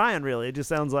even trying, really. It just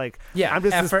sounds like, I'm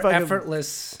just this fucking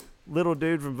effortless little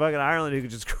dude from fucking Ireland who could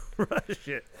just crush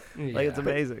it. Yeah. Like, it's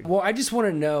amazing. Well, I just want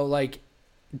to know, like,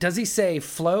 does he say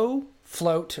flow,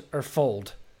 float, or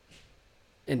fold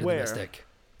into the mystic?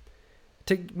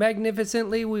 To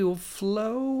magnificently we will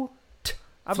flow.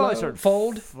 I've always heard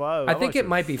fold. Flow. I think it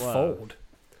might be fold.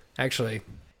 Actually,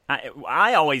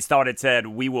 I always thought it said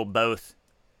we will both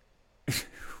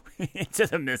into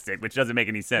the mystic, which doesn't make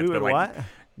any sense. We but like what?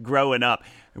 Growing up,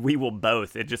 we will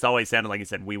both. It just always sounded like he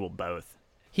said we will both.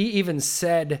 He even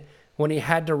said when he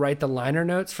had to write the liner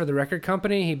notes for the record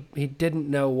company, he didn't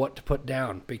know what to put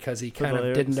down because he kind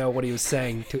of didn't know what he was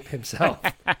saying to himself.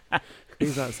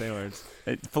 He's not saying words.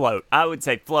 Float. I would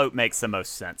say float makes the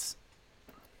most sense.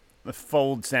 The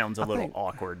fold sounds a little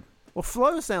awkward. Well,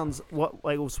 flow sounds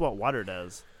it's what water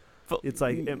does. It's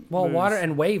like moves. Water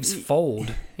and waves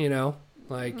fold. You know,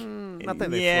 like I think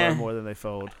they flow more than they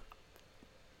fold.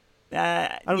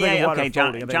 I don't think water okay,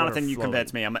 folding, I think Jonathan, water you flowing.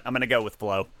 convinced me. I'm going to go with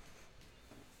flow.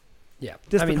 yeah,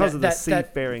 Just because of the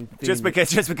seafaring theme. Just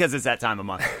because it's that time of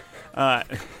month.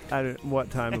 What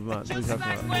time of month are you talking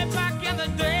about? Way back in the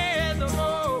days of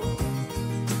old.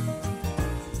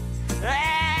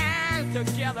 And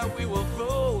together we will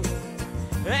fold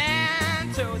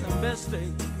into the mystic.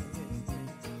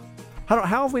 How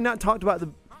have we not talked about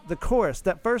the chorus?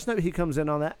 That first note he comes in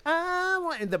on that,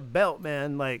 in the belt,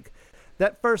 man. Like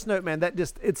that first note, man. That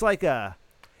just it's like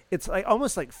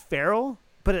almost like feral,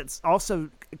 but it's also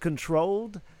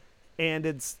controlled, and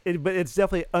but it's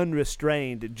definitely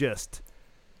unrestrained, just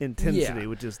intensity,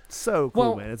 which is so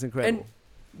cool, man. It's incredible.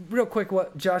 And real quick,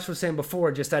 what Josh was saying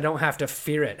before, just I don't have to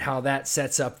fear it. How that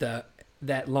sets up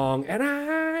that long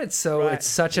it's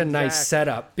such a nice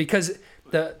setup because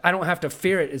I don't have to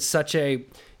fear it. It's such a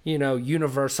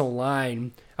universal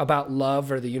line about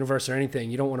love or the universe or anything.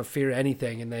 You don't want to fear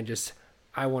anything, and then just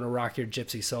I want to rock your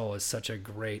gypsy soul is such a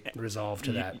great resolve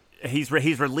to that. He's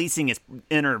releasing his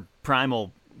inner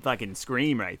primal fucking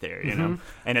scream right there, you know,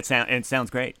 and it sounds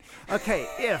great. Okay,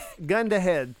 if gun to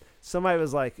head, somebody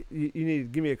was like, "You need to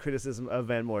give me a criticism of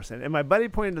Van Morrison," and my buddy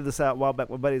pointed this out a while back.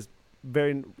 My buddy's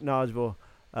very knowledgeable,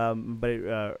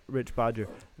 Rich Bodger,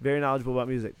 very knowledgeable about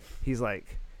music. He's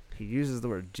like, he uses the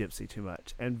word gypsy too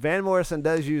much, and Van Morrison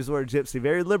does use the word gypsy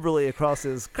very liberally across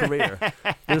his career.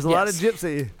 There's a lot of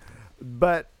gypsy,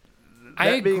 but. I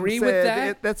agree with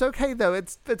that. That's okay though.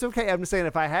 It's okay. I'm just saying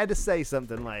if I had to say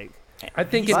something like I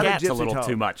think he it gaps a little talk.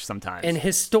 too much sometimes. in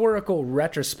historical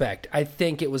retrospect, I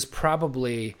think it was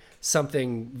probably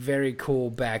something very cool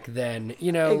back then.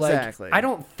 Exactly. Like I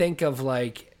don't think of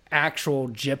like actual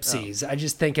gypsies. I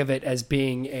just think of it as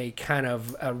being a kind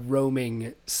of a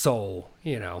roaming soul,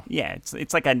 Yeah,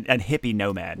 it's like a hippie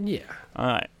nomad. Yeah.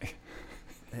 a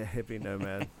hippie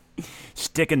nomad.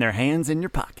 Sticking their hands in your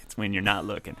pockets when you're not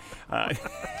looking. And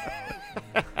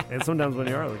sometimes when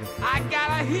you are looking. I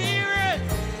gotta hear it.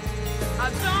 I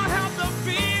don't have to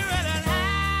fear it. And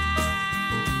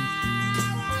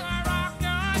I wanna rock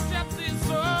your gypsy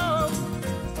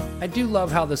soul. I do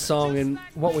love how the song and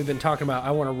what we've been talking about,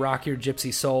 I Want to Rock Your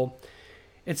Gypsy Soul,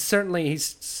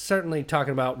 he's certainly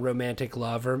talking about romantic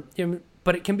love,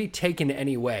 but it can be taken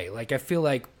any way. Like, I feel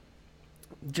like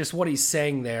just what he's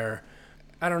saying there,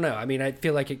 I don't know. I mean, I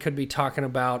feel like it could be talking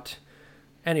about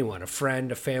anyone, a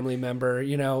friend, a family member,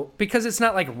 because it's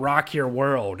not like rock your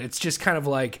world. It's just kind of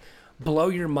like blow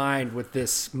your mind with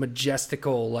this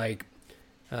majestical,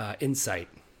 insight.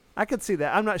 I could see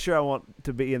that. I'm not sure I want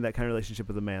to be in that kind of relationship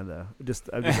with a man, though.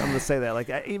 I'm going to say that. Like,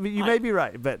 you may be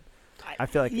right, but I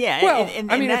feel like Well,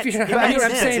 and I mean, that's- if you're, it I mean, makes I'm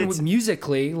sense. saying It's-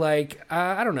 musically,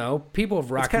 I don't know, people have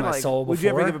it's rocked kind my of like, soul before. would you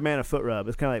ever give a man a foot rub?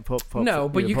 It's kind of like Pulp No,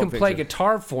 but you Pulp can play Fiction.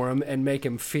 guitar for him and make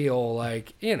him feel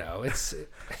like, it's.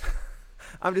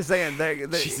 I'm just saying,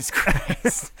 Jesus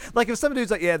Christ. like if some dude's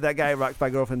like, yeah, that guy rocked my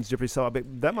girlfriend's gypsy soul, I'll be,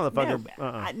 that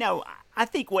motherfucker. No, I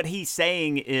think what he's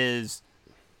saying is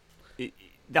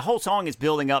the whole song is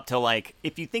building up to, like,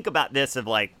 if you think about this of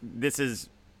like, this is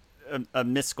a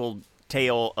mystical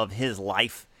tale of his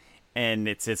life, and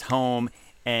it's his home,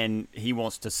 and he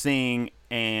wants to sing,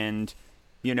 and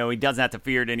he doesn't have to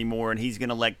fear it anymore, and he's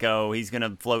gonna let go. He's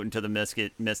gonna float into the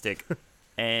mystic.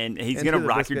 And he's Into going to the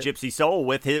rock your biscuit. gypsy soul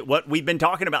with what we've been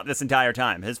talking about this entire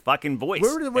time, his fucking voice.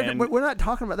 We're not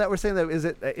talking about that. We're saying that is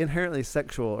it inherently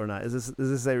sexual or not? Is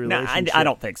this a No, relationship? I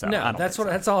don't think so. No, I don't that's think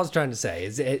so. that's all I was trying to say.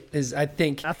 I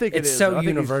think I think it's it is. so I think he's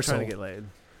universal. trying to get laid.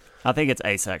 I think it's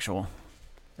asexual.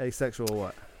 Asexual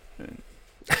what?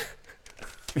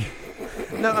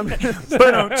 No, I'm.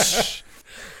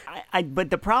 But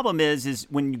the problem is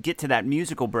when you get to that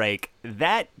musical break,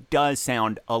 that does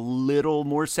sound a little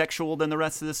more sexual than the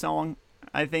rest of the song.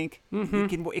 I think it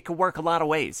can work a lot of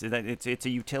ways. It's a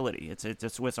utility. It's a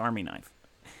Swiss Army knife.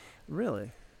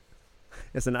 Really?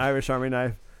 It's an Irish Army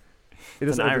knife. It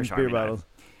It's just an opens Irish beer Army bottles.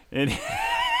 knife.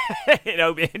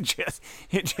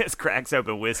 It just cracks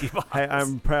open whiskey bottles. Hey,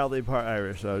 I'm proudly part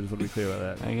Irish, so I just want to be clear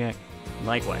about that. Okay.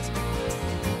 Likewise.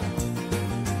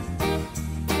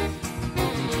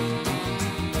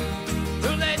 Too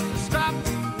late to stop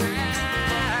now.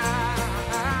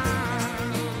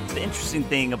 The interesting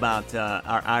thing about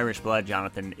our Irish blood,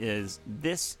 Jonathan, is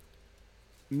this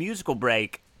musical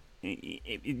break.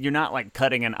 You're not like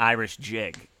cutting an Irish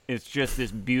jig. It's just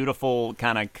this beautiful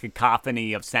kind of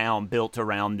cacophony of sound built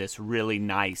around this really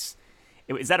nice.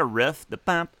 Is that a riff? The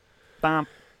bump, bump,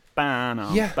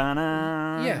 ba-na, Yeah.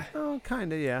 ba-na. Yeah. Oh,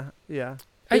 kind of, yeah. Yeah,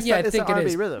 I It's think an it R&B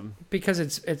is rhythm. because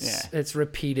it's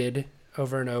repeated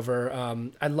over and over.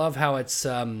 I love how it's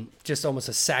just almost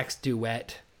a sax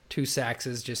duet, two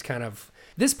saxes, just kind of.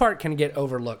 This part can get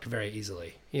overlooked very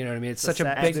easily. You know what I mean? It's such a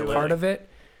sax big duet. part of it.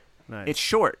 Nice. It's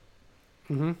short.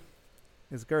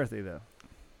 It's girthy, though.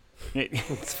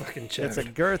 It's fucking chode. It's a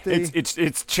girthy.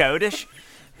 It's chodish.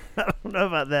 I don't know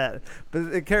about that,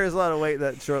 but it carries a lot of weight,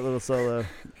 that short little solo.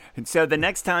 And so the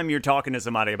next time you're talking to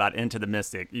somebody about Into the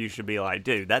Mystic, you should be like,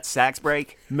 dude, that sax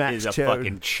break Max is a chode.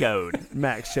 fucking chode.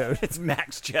 Max showed. It's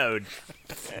max chode.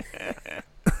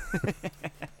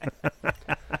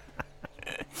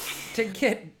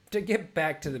 To get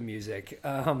back to the music,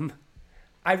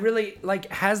 I really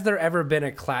like. Has there ever been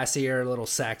a classier little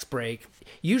sax break?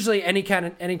 Usually,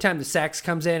 anytime the sax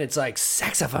comes in, it's like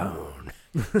saxophone.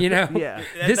 You know, Yeah.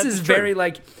 This That's is true. very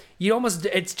like you almost.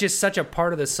 It's just such a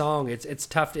part of the song. It's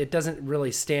tough. It doesn't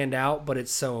really stand out, but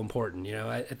it's so important. You know,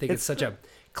 I think it's such a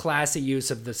classy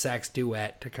use of the sax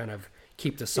duet to kind of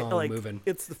keep the song moving.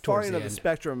 It's the far towards end the of the end.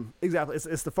 spectrum. Exactly.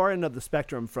 It's the far end of the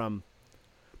spectrum from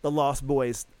the Lost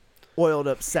Boys, oiled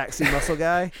up, sexy muscle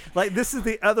guy. Like, this is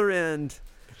the other end.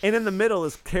 And in the middle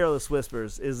is Careless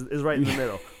Whispers, is right in the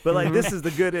middle. But like this is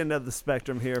the good end of the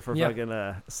spectrum here for Yeah.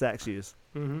 fucking sax use.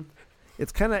 Mm-hmm.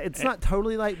 It's not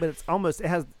totally light, but it's almost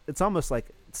like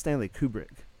Stanley Kubrick,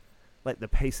 like the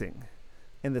pacing,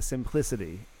 and the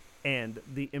simplicity, and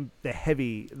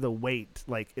the weight.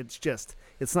 Like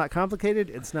it's not complicated,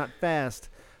 it's not fast,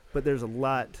 but there's a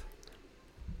lot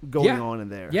going Yeah. on in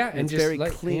there. Yeah, and and it's just very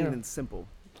like, clean you know, and simple.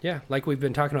 Yeah, like we've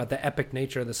been talking about, the epic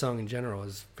nature of the song in general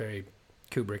is very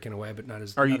Kubrick in a way, but not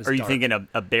as. Are not you as are you dark. thinking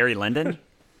of Barry Lyndon?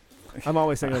 I'm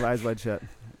always thinking of Eyes Wide Shut.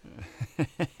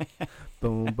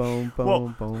 Boom, boom, boom,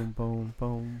 Well- boom, boom,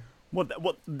 boom.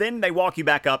 Well, then they walk you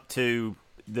back up to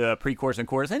the pre-chorus and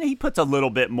chorus, and he puts a little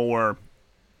bit more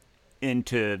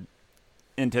into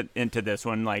this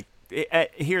one. Like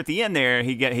here at the end, there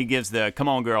he gives the "Come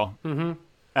on, girl"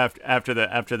 after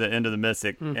the end of the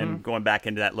Mystic, and going back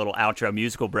into that little outro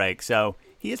musical break. So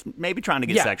he is maybe trying to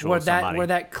get sexual where with somebody. where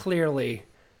that clearly.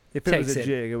 If it was Takes a it.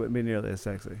 jig, it wouldn't be nearly as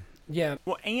sexy. Yeah,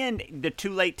 Well, and the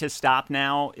 "Too Late to Stop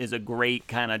Now" is a great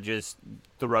kind of just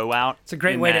throw out. it's a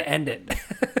great in way that- to end it.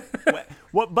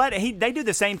 Well, but they do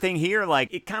the same thing here.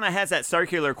 Like, it kind of has that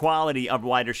circular quality of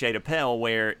Wider Shade of Pale,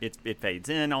 where it fades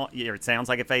in, or it sounds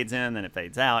like it fades in, then it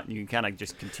fades out, and you can kind of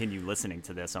just continue listening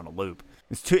to this on a loop.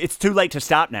 It's too late to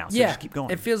stop now, so Yeah, just keep going.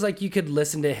 it feels like you could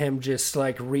listen to him just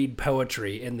like read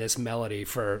poetry in this melody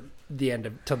for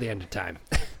till the end of time.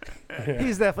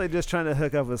 He's definitely just trying to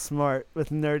hook up with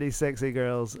nerdy, sexy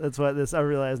girls. That's what I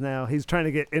realize now. He's trying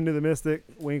to get into the Mystic.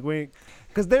 Wink, wink.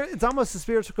 Because it's almost a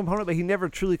spiritual component, but he never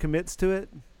truly commits to it.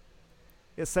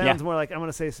 It sounds more like I'm going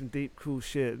to say some deep, cool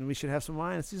shit, and we should have some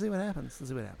wine. Let's see what happens.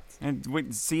 And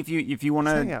see if you want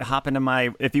Hang to out. hop into my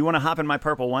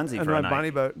purple onesie And for a my night. Bonnie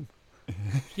boat.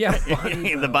 Yeah,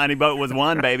 The Bonnie boat was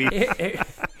one, baby.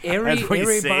 Eerie, As we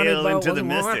Eerie Bonnie sail Boat into the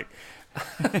was more. Mystic.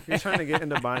 He's trying to get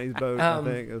into Bonnie's boat, I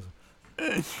think.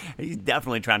 He's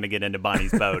definitely trying to get into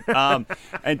Bonnie's boat.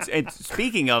 And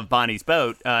speaking of Bonnie's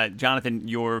boat, Jonathan,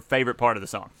 your favorite part of the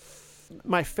song?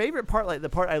 My favorite part, like the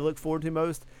part I look forward to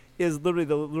most, is literally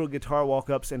the little guitar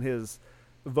walk-ups and his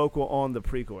vocal on the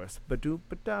pre-chorus.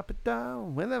 Ba-doop-ba-da-ba-da,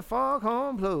 when the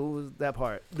foghorn blows, that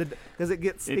part. Because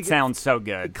It sounds so it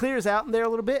good. clears out in there a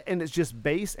little bit, and it's just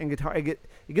bass and guitar. It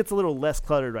gets a little less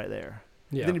cluttered right there.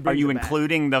 Yeah. Then he Are brings you it back.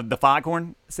 including the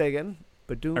foghorn? Say again.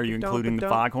 Are you including the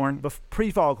foghorn?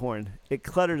 Pre-foghorn. It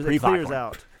clutters. It Pre-foghorn. clears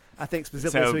out. I think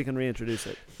specifically so So- we can reintroduce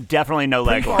it. Definitely no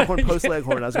leghorn. Pre-foghorn,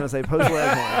 post-leghorn. I was going to say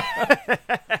post-leghorn.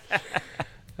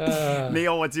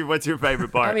 Neil, what's your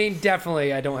favorite part? I mean,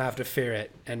 definitely, I don't have to fear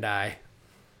it, and I.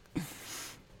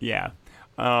 Yeah.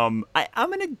 I'm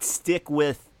gonna stick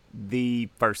with the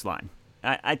first line.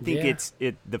 I think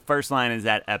Yeah. the first line is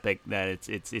that epic that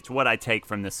it's what I take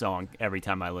from this song every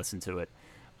time I listen to it.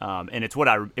 And it's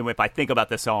if I think about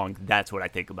the song, that's what I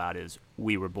think about is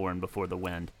 "We Were Born Before the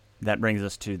Wind." That brings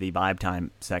us to the vibe time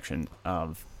section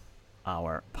of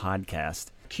our podcast.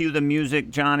 Cue the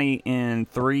music, Johnny, in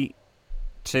 3,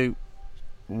 2,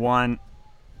 1.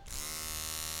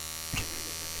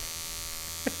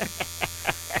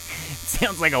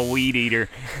 Sounds like a weed eater.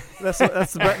 That's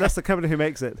the company who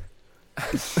makes it.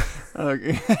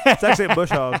 Okay. It's actually a bush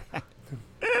hog.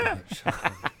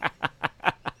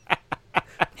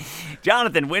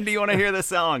 Jonathan, when do you want to hear this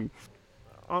song?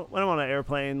 When I'm on an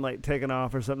airplane, like taking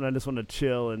off or something, I just want to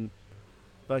chill and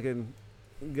fucking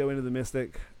go into the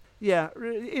Mystic. Yeah,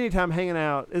 anytime hanging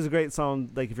out is a great song.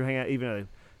 Like if you're hanging out, even at a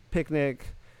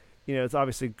picnic, it's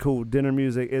obviously cool dinner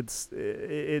music.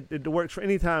 It works for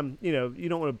any time. You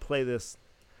don't want to play this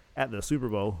at the Super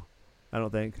Bowl, I don't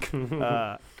think.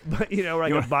 But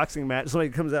like a boxing match,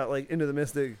 somebody comes out like into the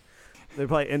Mystic, they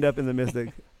probably end up in the Mystic.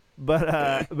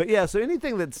 But yeah, so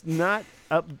anything that's not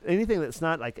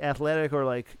like athletic or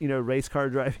like race car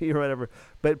driving or whatever,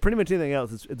 but pretty much anything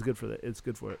else, it's good for it. It's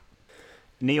good for it.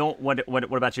 Neil, what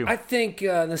about you? I think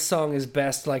this song is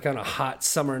best like on a hot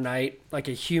summer night, like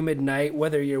a humid night,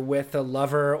 whether you're with a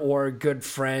lover or good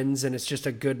friends, and it's just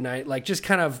a good night, like just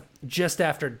kind of just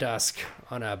after dusk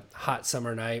on a hot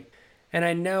summer night. And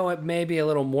I know it may be a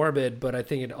little morbid, but I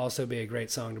think it'd also be a great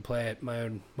song to play at my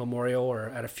own memorial or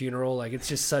at a funeral. Like it's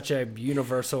just such a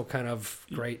universal kind of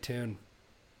great tune.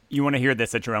 You want to hear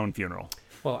this at your own funeral?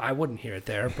 Well, I wouldn't hear it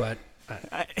there, but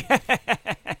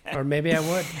or maybe I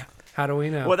would. How do we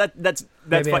know? Well, that's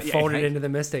maybe I fold it into the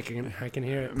Mystic and I can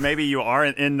hear it. Maybe you are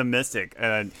in the Mystic,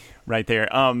 right there.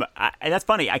 That's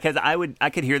funny because I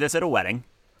could hear this at a wedding.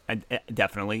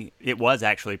 Definitely, it was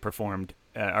actually performed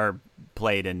or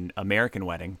played in American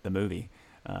Wedding, the movie,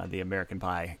 the American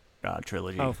Pie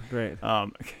trilogy. Oh, great!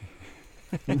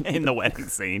 In the wedding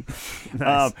scene.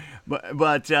 Nice.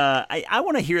 But I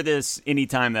want to hear this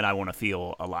anytime that I want to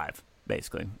feel alive.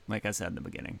 Basically, like I said in the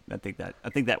beginning, I think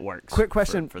that works. Quick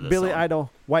question: for this Billy song.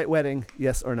 Idol, White Wedding,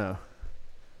 yes or no?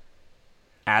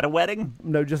 At a wedding?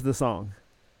 No, just the song.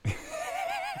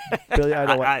 Billy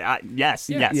Idol. Yes,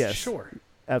 Yeah, yes, sure.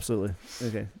 Absolutely.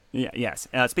 Okay. Yeah, yes.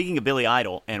 Speaking of Billy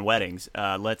Idol and weddings,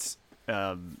 let's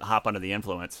hop under the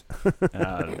influence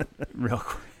real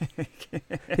quick.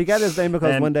 He got his name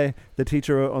because one day the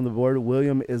teacher wrote on the board,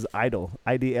 William is Idol,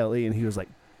 IDLE, and he was like,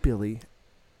 Billy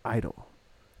Idol.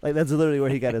 Like, that's literally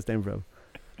where he got his name from.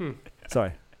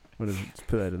 Sorry. Let's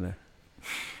put that in there.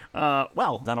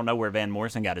 Well, I don't know where Van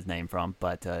Morrison got his name from,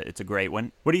 but it's a great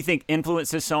one. What do you think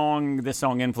influenced this song? This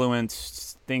song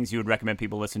influenced things you would recommend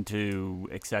people listen to,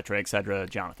 et cetera,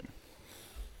 Jonathan?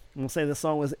 I'm going to say this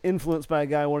song was influenced by a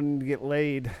guy wanting to get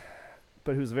laid,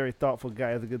 but who's a very thoughtful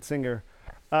guy, a good singer.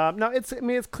 No,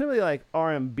 it's clearly like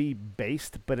R&B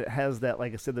based, but it has that,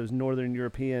 like I said, those Northern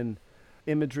European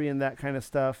imagery and that kind of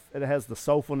stuff. It has the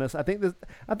soulfulness. I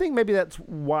think maybe that's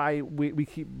why we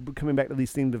keep coming back to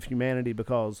these themes of humanity,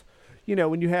 because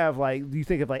when you have you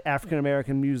think of like African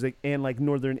American music and like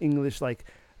Northern English, like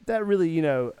that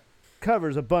really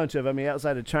covers a bunch of,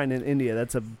 outside of China and India,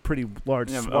 that's a pretty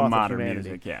large swath of modern humanity.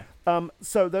 Music, yeah.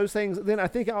 So those things. Then I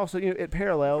think also it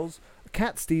parallels.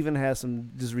 Cat Stevens has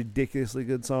some just ridiculously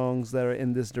good songs that are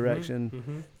in this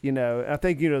direction. I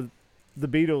think the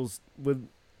Beatles would.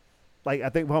 I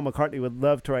think Paul McCartney would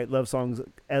love to write love songs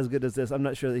as good as this. I'm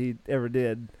not sure that he ever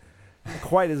did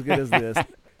quite as good as this.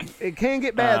 It can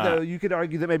get bad, though. You could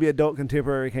argue that maybe adult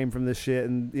contemporary came from this shit,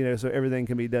 and so everything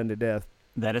can be done to death.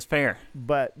 That is fair.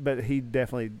 But he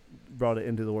definitely brought it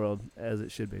into the world as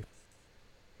it should be.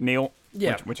 Neil,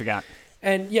 Yeah. what you got?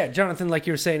 And yeah, Jonathan, like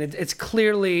you were saying, it's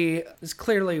clearly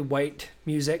white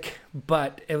music,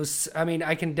 but it was.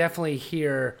 I can definitely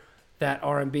hear that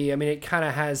R&B. It kind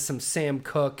of has some Sam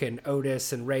Cooke and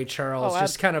Otis and Ray Charles,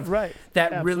 just kind of right.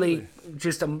 that Absolutely. really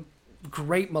just a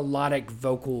great melodic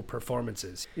vocal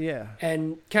performances. Yeah.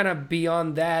 And kind of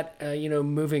beyond that,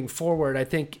 moving forward, I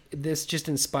think this just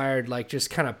inspired just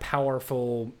kind of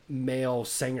powerful male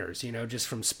singers, just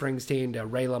from Springsteen to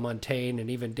Ray LaMontagne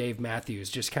and even Dave Matthews,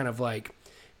 just kind of like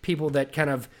people that kind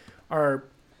of are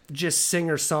just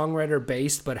singer-songwriter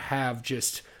based, but have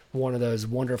just one of those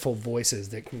wonderful voices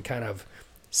that can kind of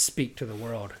speak to the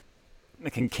world.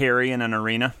 It can carry in an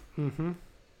arena. Mm-hmm.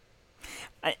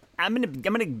 I'm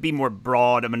gonna be more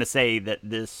broad. I'm gonna say that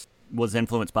this was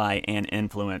influenced by and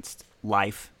influenced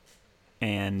life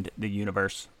and the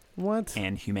universe. What?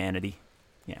 And humanity.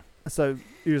 Yeah. So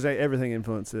you're saying everything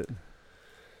influenced it?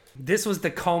 This was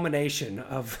the culmination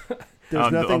of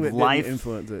There's nothing of that life, didn't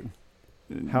influence it.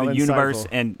 How the universe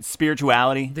and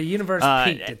spirituality. The universe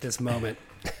peaked at this moment.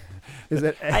 Is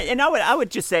that? I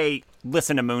would just say,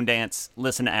 listen to Moondance,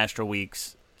 listen to Astral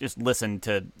Weeks, just listen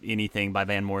to anything by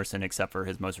Van Morrison except for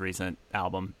his most recent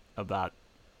album about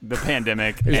the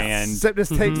pandemic and Except his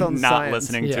takes on not science.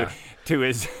 listening to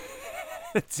his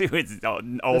to his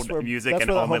old music that's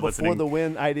and where only the listening. Before the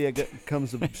Wind idea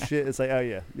comes to shit. It's like, oh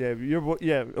yeah,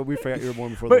 we forgot you were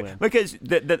born before the wind. Because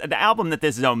the album that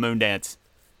this is on, Moondance,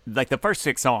 like the first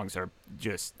 6 songs are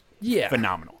just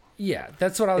phenomenal. Yeah,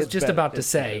 that's what I was just about to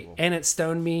say. terrible. And it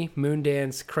stoned me,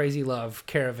 Moondance, Crazy Love,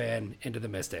 Caravan, Into the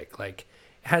Mystic.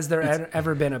 Has there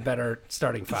ever been a better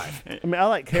starting 5? I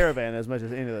like Caravan as much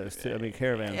as any of those two.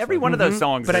 Caravan. Every one of those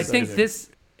songs. But I is think amazing. this,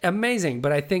 amazing,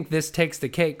 but I think this takes the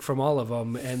cake from all of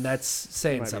them, and that's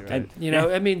saying Might be something. right. You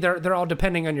know, I mean, they're all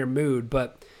depending on your mood,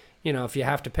 but you know, if you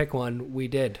have to pick one, we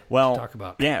did talk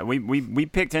about. Yeah, we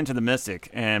picked Into the Mystic,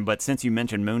 but since you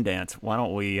mentioned Moondance, why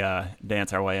don't we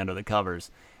dance our way under the covers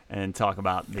and talk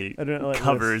about the I don't know, like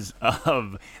covers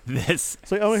of this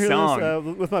So I want to hear song.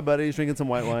 this with my buddies drinking some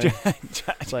white wine.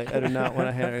 It's like, I do not want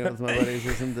to hang out with my buddies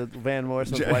listening to Van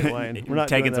Morrison's white wine. We're not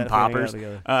taking doing some that if we hang out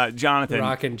poppers. together. Jonathan,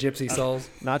 Rockin' Gypsy Souls.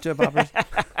 Nacho poppers.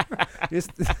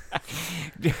 Just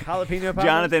jalapeno poppers.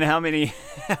 Jonathan, how many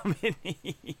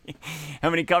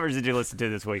covers did you listen to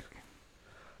this week?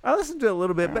 I listened to it a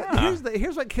little bit, but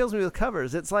here's what kills me with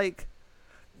covers. It's like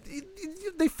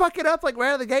they fuck it up like right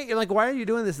out of the gate. You're like, why are you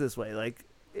doing this way? Like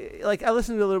I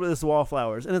listened to a little bit of this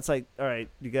Wallflowers, and it's like, all right,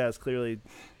 you guys clearly.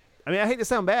 I mean, I hate to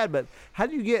sound bad, but how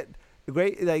do you get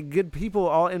good people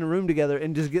all in a room together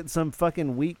and just get some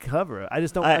fucking weak cover? I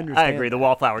just don't understand. I agree. The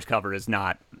Wallflowers cover is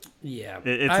not. Yeah,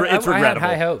 It's I had regrettable.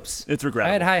 high hopes. It's I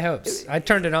regrettable. had high hopes. I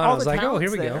turned it on. I was like, oh,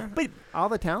 here we go. But all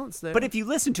the talents there. But if you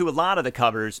listen to a lot of the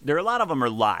covers, a lot of them are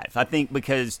live. I think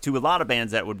because to a lot of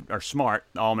bands that are smart,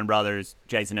 the Allman Brothers,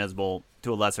 Jason Isbell,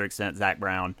 to a lesser extent, Zach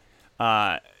Brown.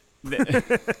 Not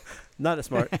as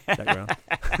smart. Zach Brown.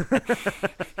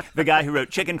 The guy who wrote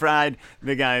Chicken Fried,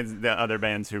 the other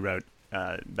bands who wrote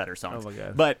better songs. Oh my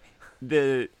God. But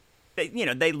they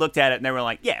looked at it and they were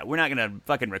like, yeah, we're not gonna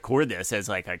fucking record this as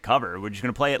like a cover. We're just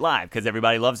gonna play it live because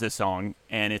everybody loves this song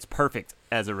and it's perfect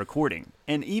as a recording.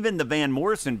 And even the Van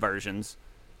Morrison versions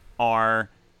are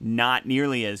not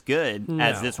nearly as good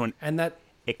as this one, And that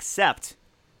except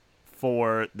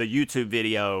for the YouTube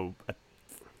video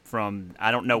from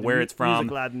I don't know where it's from.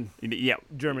 Music Latin. Yeah,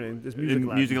 Germany. It's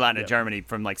Music Latin Yep. of Germany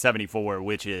from like '74,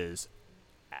 which is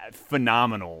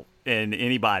phenomenal, and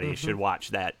anybody should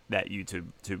watch that YouTube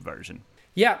version.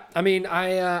 Yeah, I mean,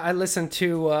 I listened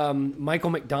to Michael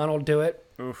McDonald do it,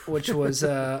 which was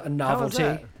a novelty.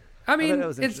 that? I mean, that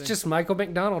was it's interesting. just Michael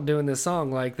McDonald doing this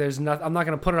song. Like, there's not. I'm not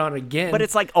going to put it on again. But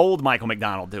it's like old Michael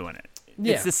McDonald doing it.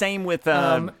 Yeah. It's the same with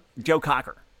Joe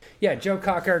Cocker. Yeah, Joe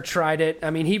Cocker tried it. I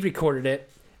mean, he recorded it,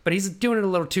 but he's doing it a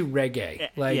little too reggae.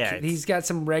 Like, yeah, it's- he's got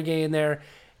some reggae in there.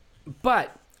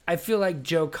 But I feel like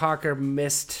Joe Cocker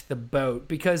missed the boat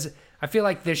because I feel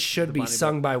like this should be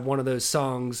sung by one of those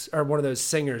songs or one of those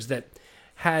singers that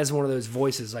has one of those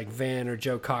voices like Van or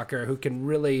Joe Cocker who can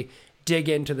really dig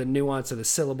into the nuance of the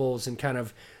syllables and kind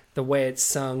of the way it's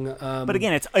sung. But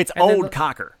again, it's and old then-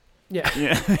 Cocker. Yeah.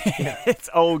 It's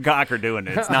old Cocker doing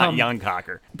it. It's not young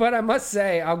Cocker. But I must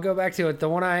say, I'll go back to it. The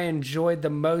one I enjoyed the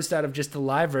most out of just the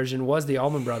live version was the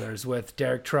Allman Brothers with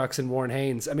Derek Trucks and Warren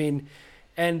Haynes. I mean,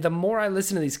 and the more I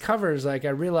listen to these covers, like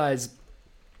I realize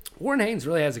Warren Haynes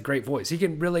really has a great voice. He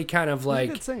can really kind of like He's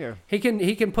a good singer.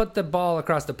 He can put the ball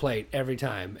across the plate every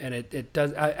time, and it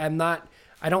does.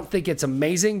 I don't think it's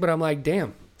amazing, but I'm like,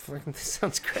 damn, fucking, this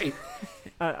sounds great.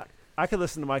 I could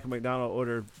listen to Michael McDonald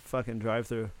order fucking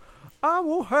drive-through. I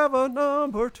will have a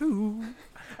number 2.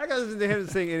 I could listen to him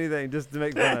sing anything just to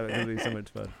make fun of it. It would be so much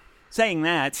fun. Saying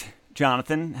that,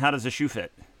 Jonathan, how does a shoe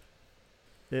fit?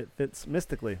 It fits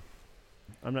mystically.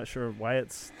 I'm not sure why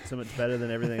it's so much better than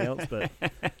everything else, but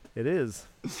it is.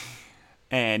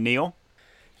 And Neil?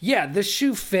 Yeah, the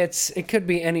shoe fits. It could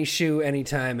be any shoe,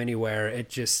 anytime, anywhere. It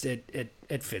just it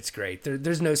fits great.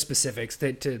 There's no specifics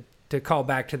to call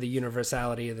back to the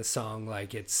universality of the song.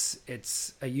 Like it's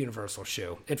a universal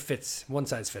shoe. It fits. One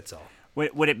size fits all.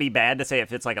 Would it be bad to say it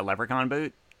fits like a leprechaun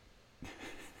boot?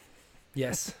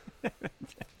 Yes.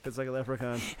 It's like a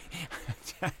leprechaun.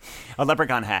 A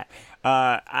leprechaun hat.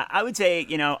 I would say,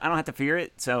 I don't have to fear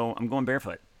it, so I'm going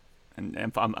barefoot, and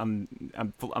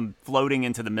I'm floating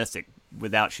into the mystic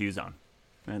without shoes on,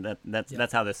 and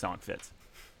that's how this song fits.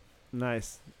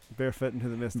 Nice. Barefoot into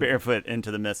the mystic. Barefoot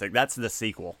into the mystic. That's the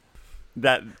sequel.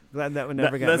 Glad that one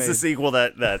never got that's made. the sequel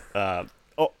that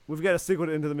We've got a sequel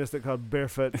to Into the Mystic called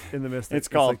Barefoot in the Mystic. it's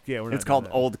called. We're not It's called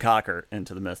doing that. Old Cocker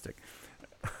into the Mystic.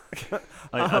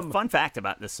 A fun fact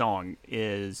about this song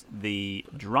is the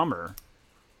drummer.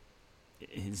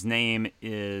 His name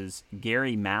is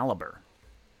Gary Malaber,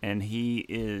 and he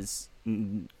is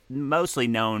mostly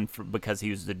known because he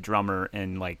was the drummer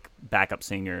and like backup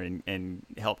singer and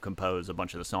helped compose a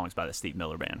bunch of the songs by the Steve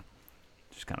Miller Band.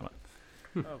 Just kind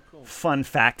of a fun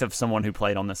fact of someone who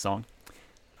played on this song.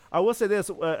 I will say this: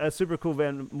 a super cool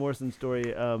Van Morrison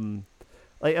story.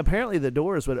 Like apparently the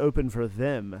doors would open for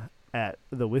them at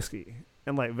the Whiskey,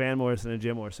 and like Van Morrison and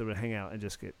Jim Morrison would hang out and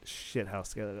just get shit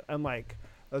housed together. I'm like,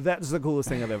 that's the coolest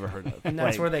thing I've ever heard of. And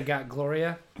that's Like, where they got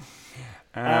Gloria.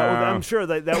 well, I'm sure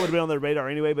that would have been on their radar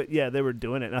anyway. But yeah, they were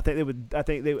doing it. And I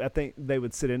think they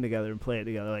would sit in together and play it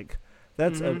together. Like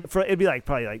That's it'd be like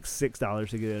probably like $6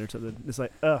 to get in or something. It's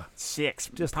like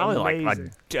 $6, just probably amazing.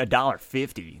 like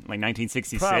 $1.50, like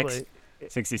 1966, Probably.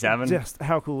 67. Just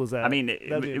how cool is that? I mean,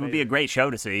 it would be a great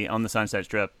show to see on the Sunset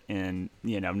Strip in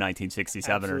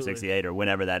 1967 Absolutely. or 68 or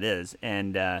whenever that is.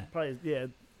 And probably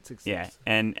 66. yeah,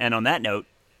 and on that note,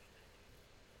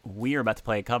 we are about to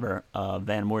play a cover of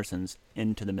Van Morrison's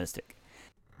 "Into the Mystic."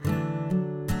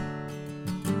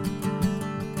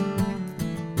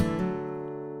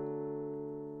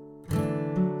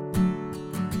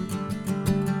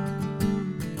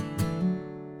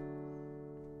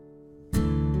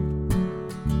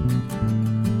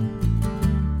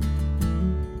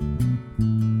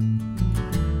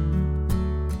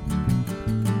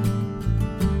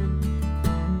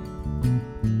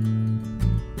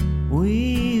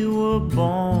 We were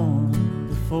born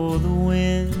before the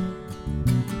wind,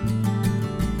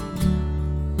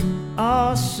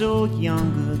 also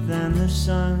younger than the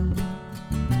sun.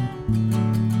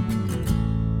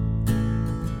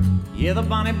 Yeah, the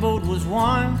bonnie boat was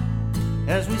one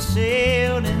as we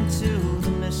sailed into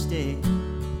the mystic.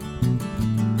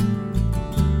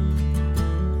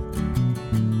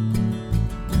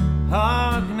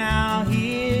 Hark now,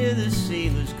 hear the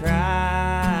sailors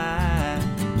cry.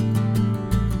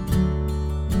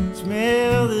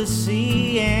 Smell the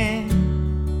sea and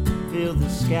feel the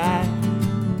sky.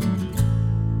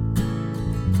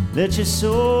 Let your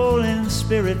soul and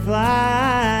spirit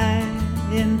fly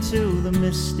into the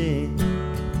mystic.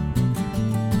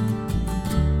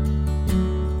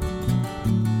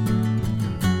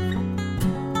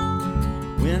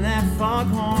 When that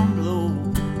foghorn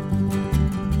blows,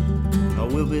 I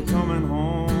will be coming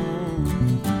home.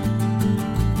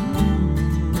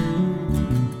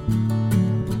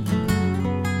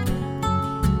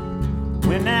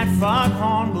 When that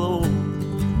foghorn blows,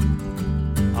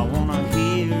 I wanna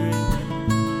hear it.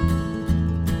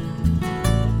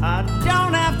 I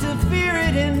don't have to fear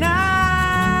it, and I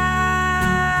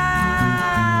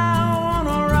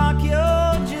wanna rock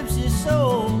your gypsy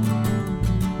soul,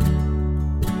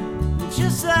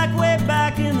 just like way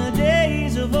back in the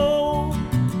days of old.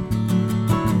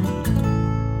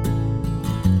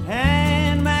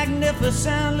 And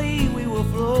magnificently we will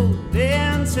float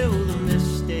into the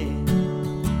mystic.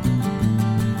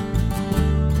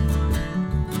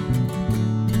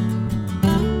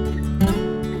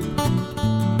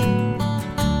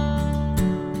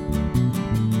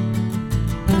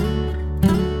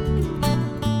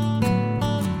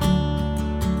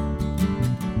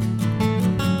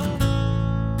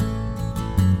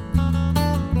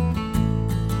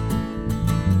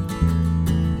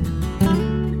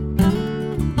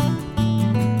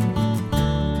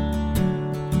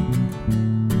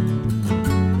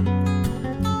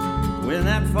 When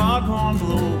that foghorn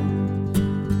blows,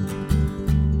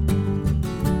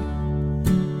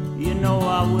 you know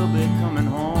I will be coming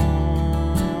home.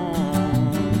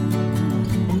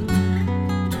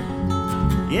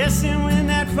 Yes, and when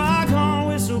that foghorn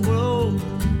whistle blows,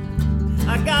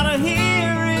 I gotta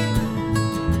hear it.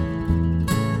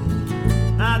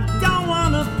 I don't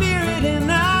wanna fear it, and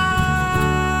I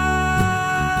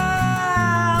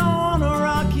wanna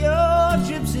rock your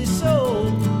gypsy soul,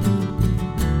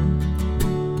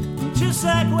 just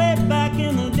like way back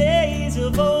in the days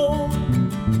of old.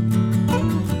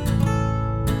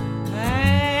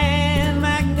 And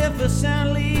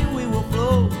magnificently we will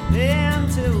float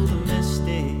into the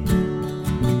mystic.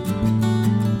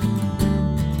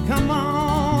 Come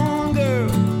on, girl.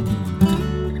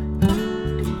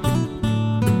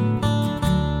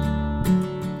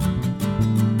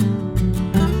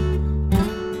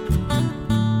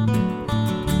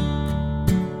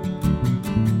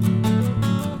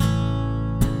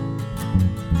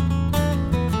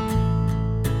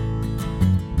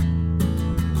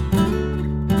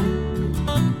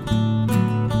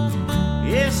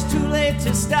 It's too late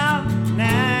to stop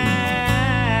now.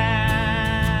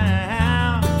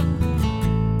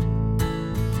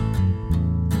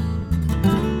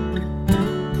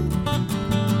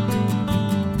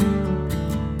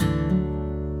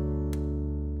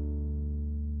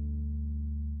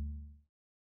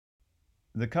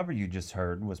 The cover you just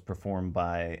heard was performed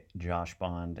by Josh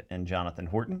Bond and Jonathan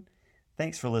Horton.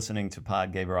 Thanks for listening to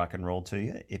Pod Gave Rock and Roll to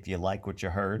you. If you like what you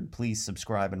heard, please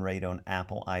subscribe and rate on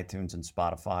Apple, iTunes, and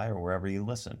Spotify, or wherever you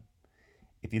listen.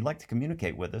 If you'd like to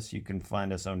communicate with us, you can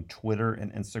find us on Twitter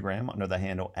and Instagram under the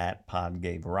handle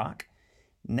 @PodGaveRock.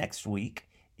 Next week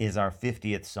is our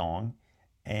 50th song,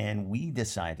 and we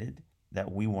decided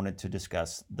that we wanted to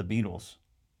discuss the Beatles,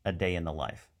 A Day in the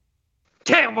Life.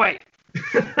 Can't wait.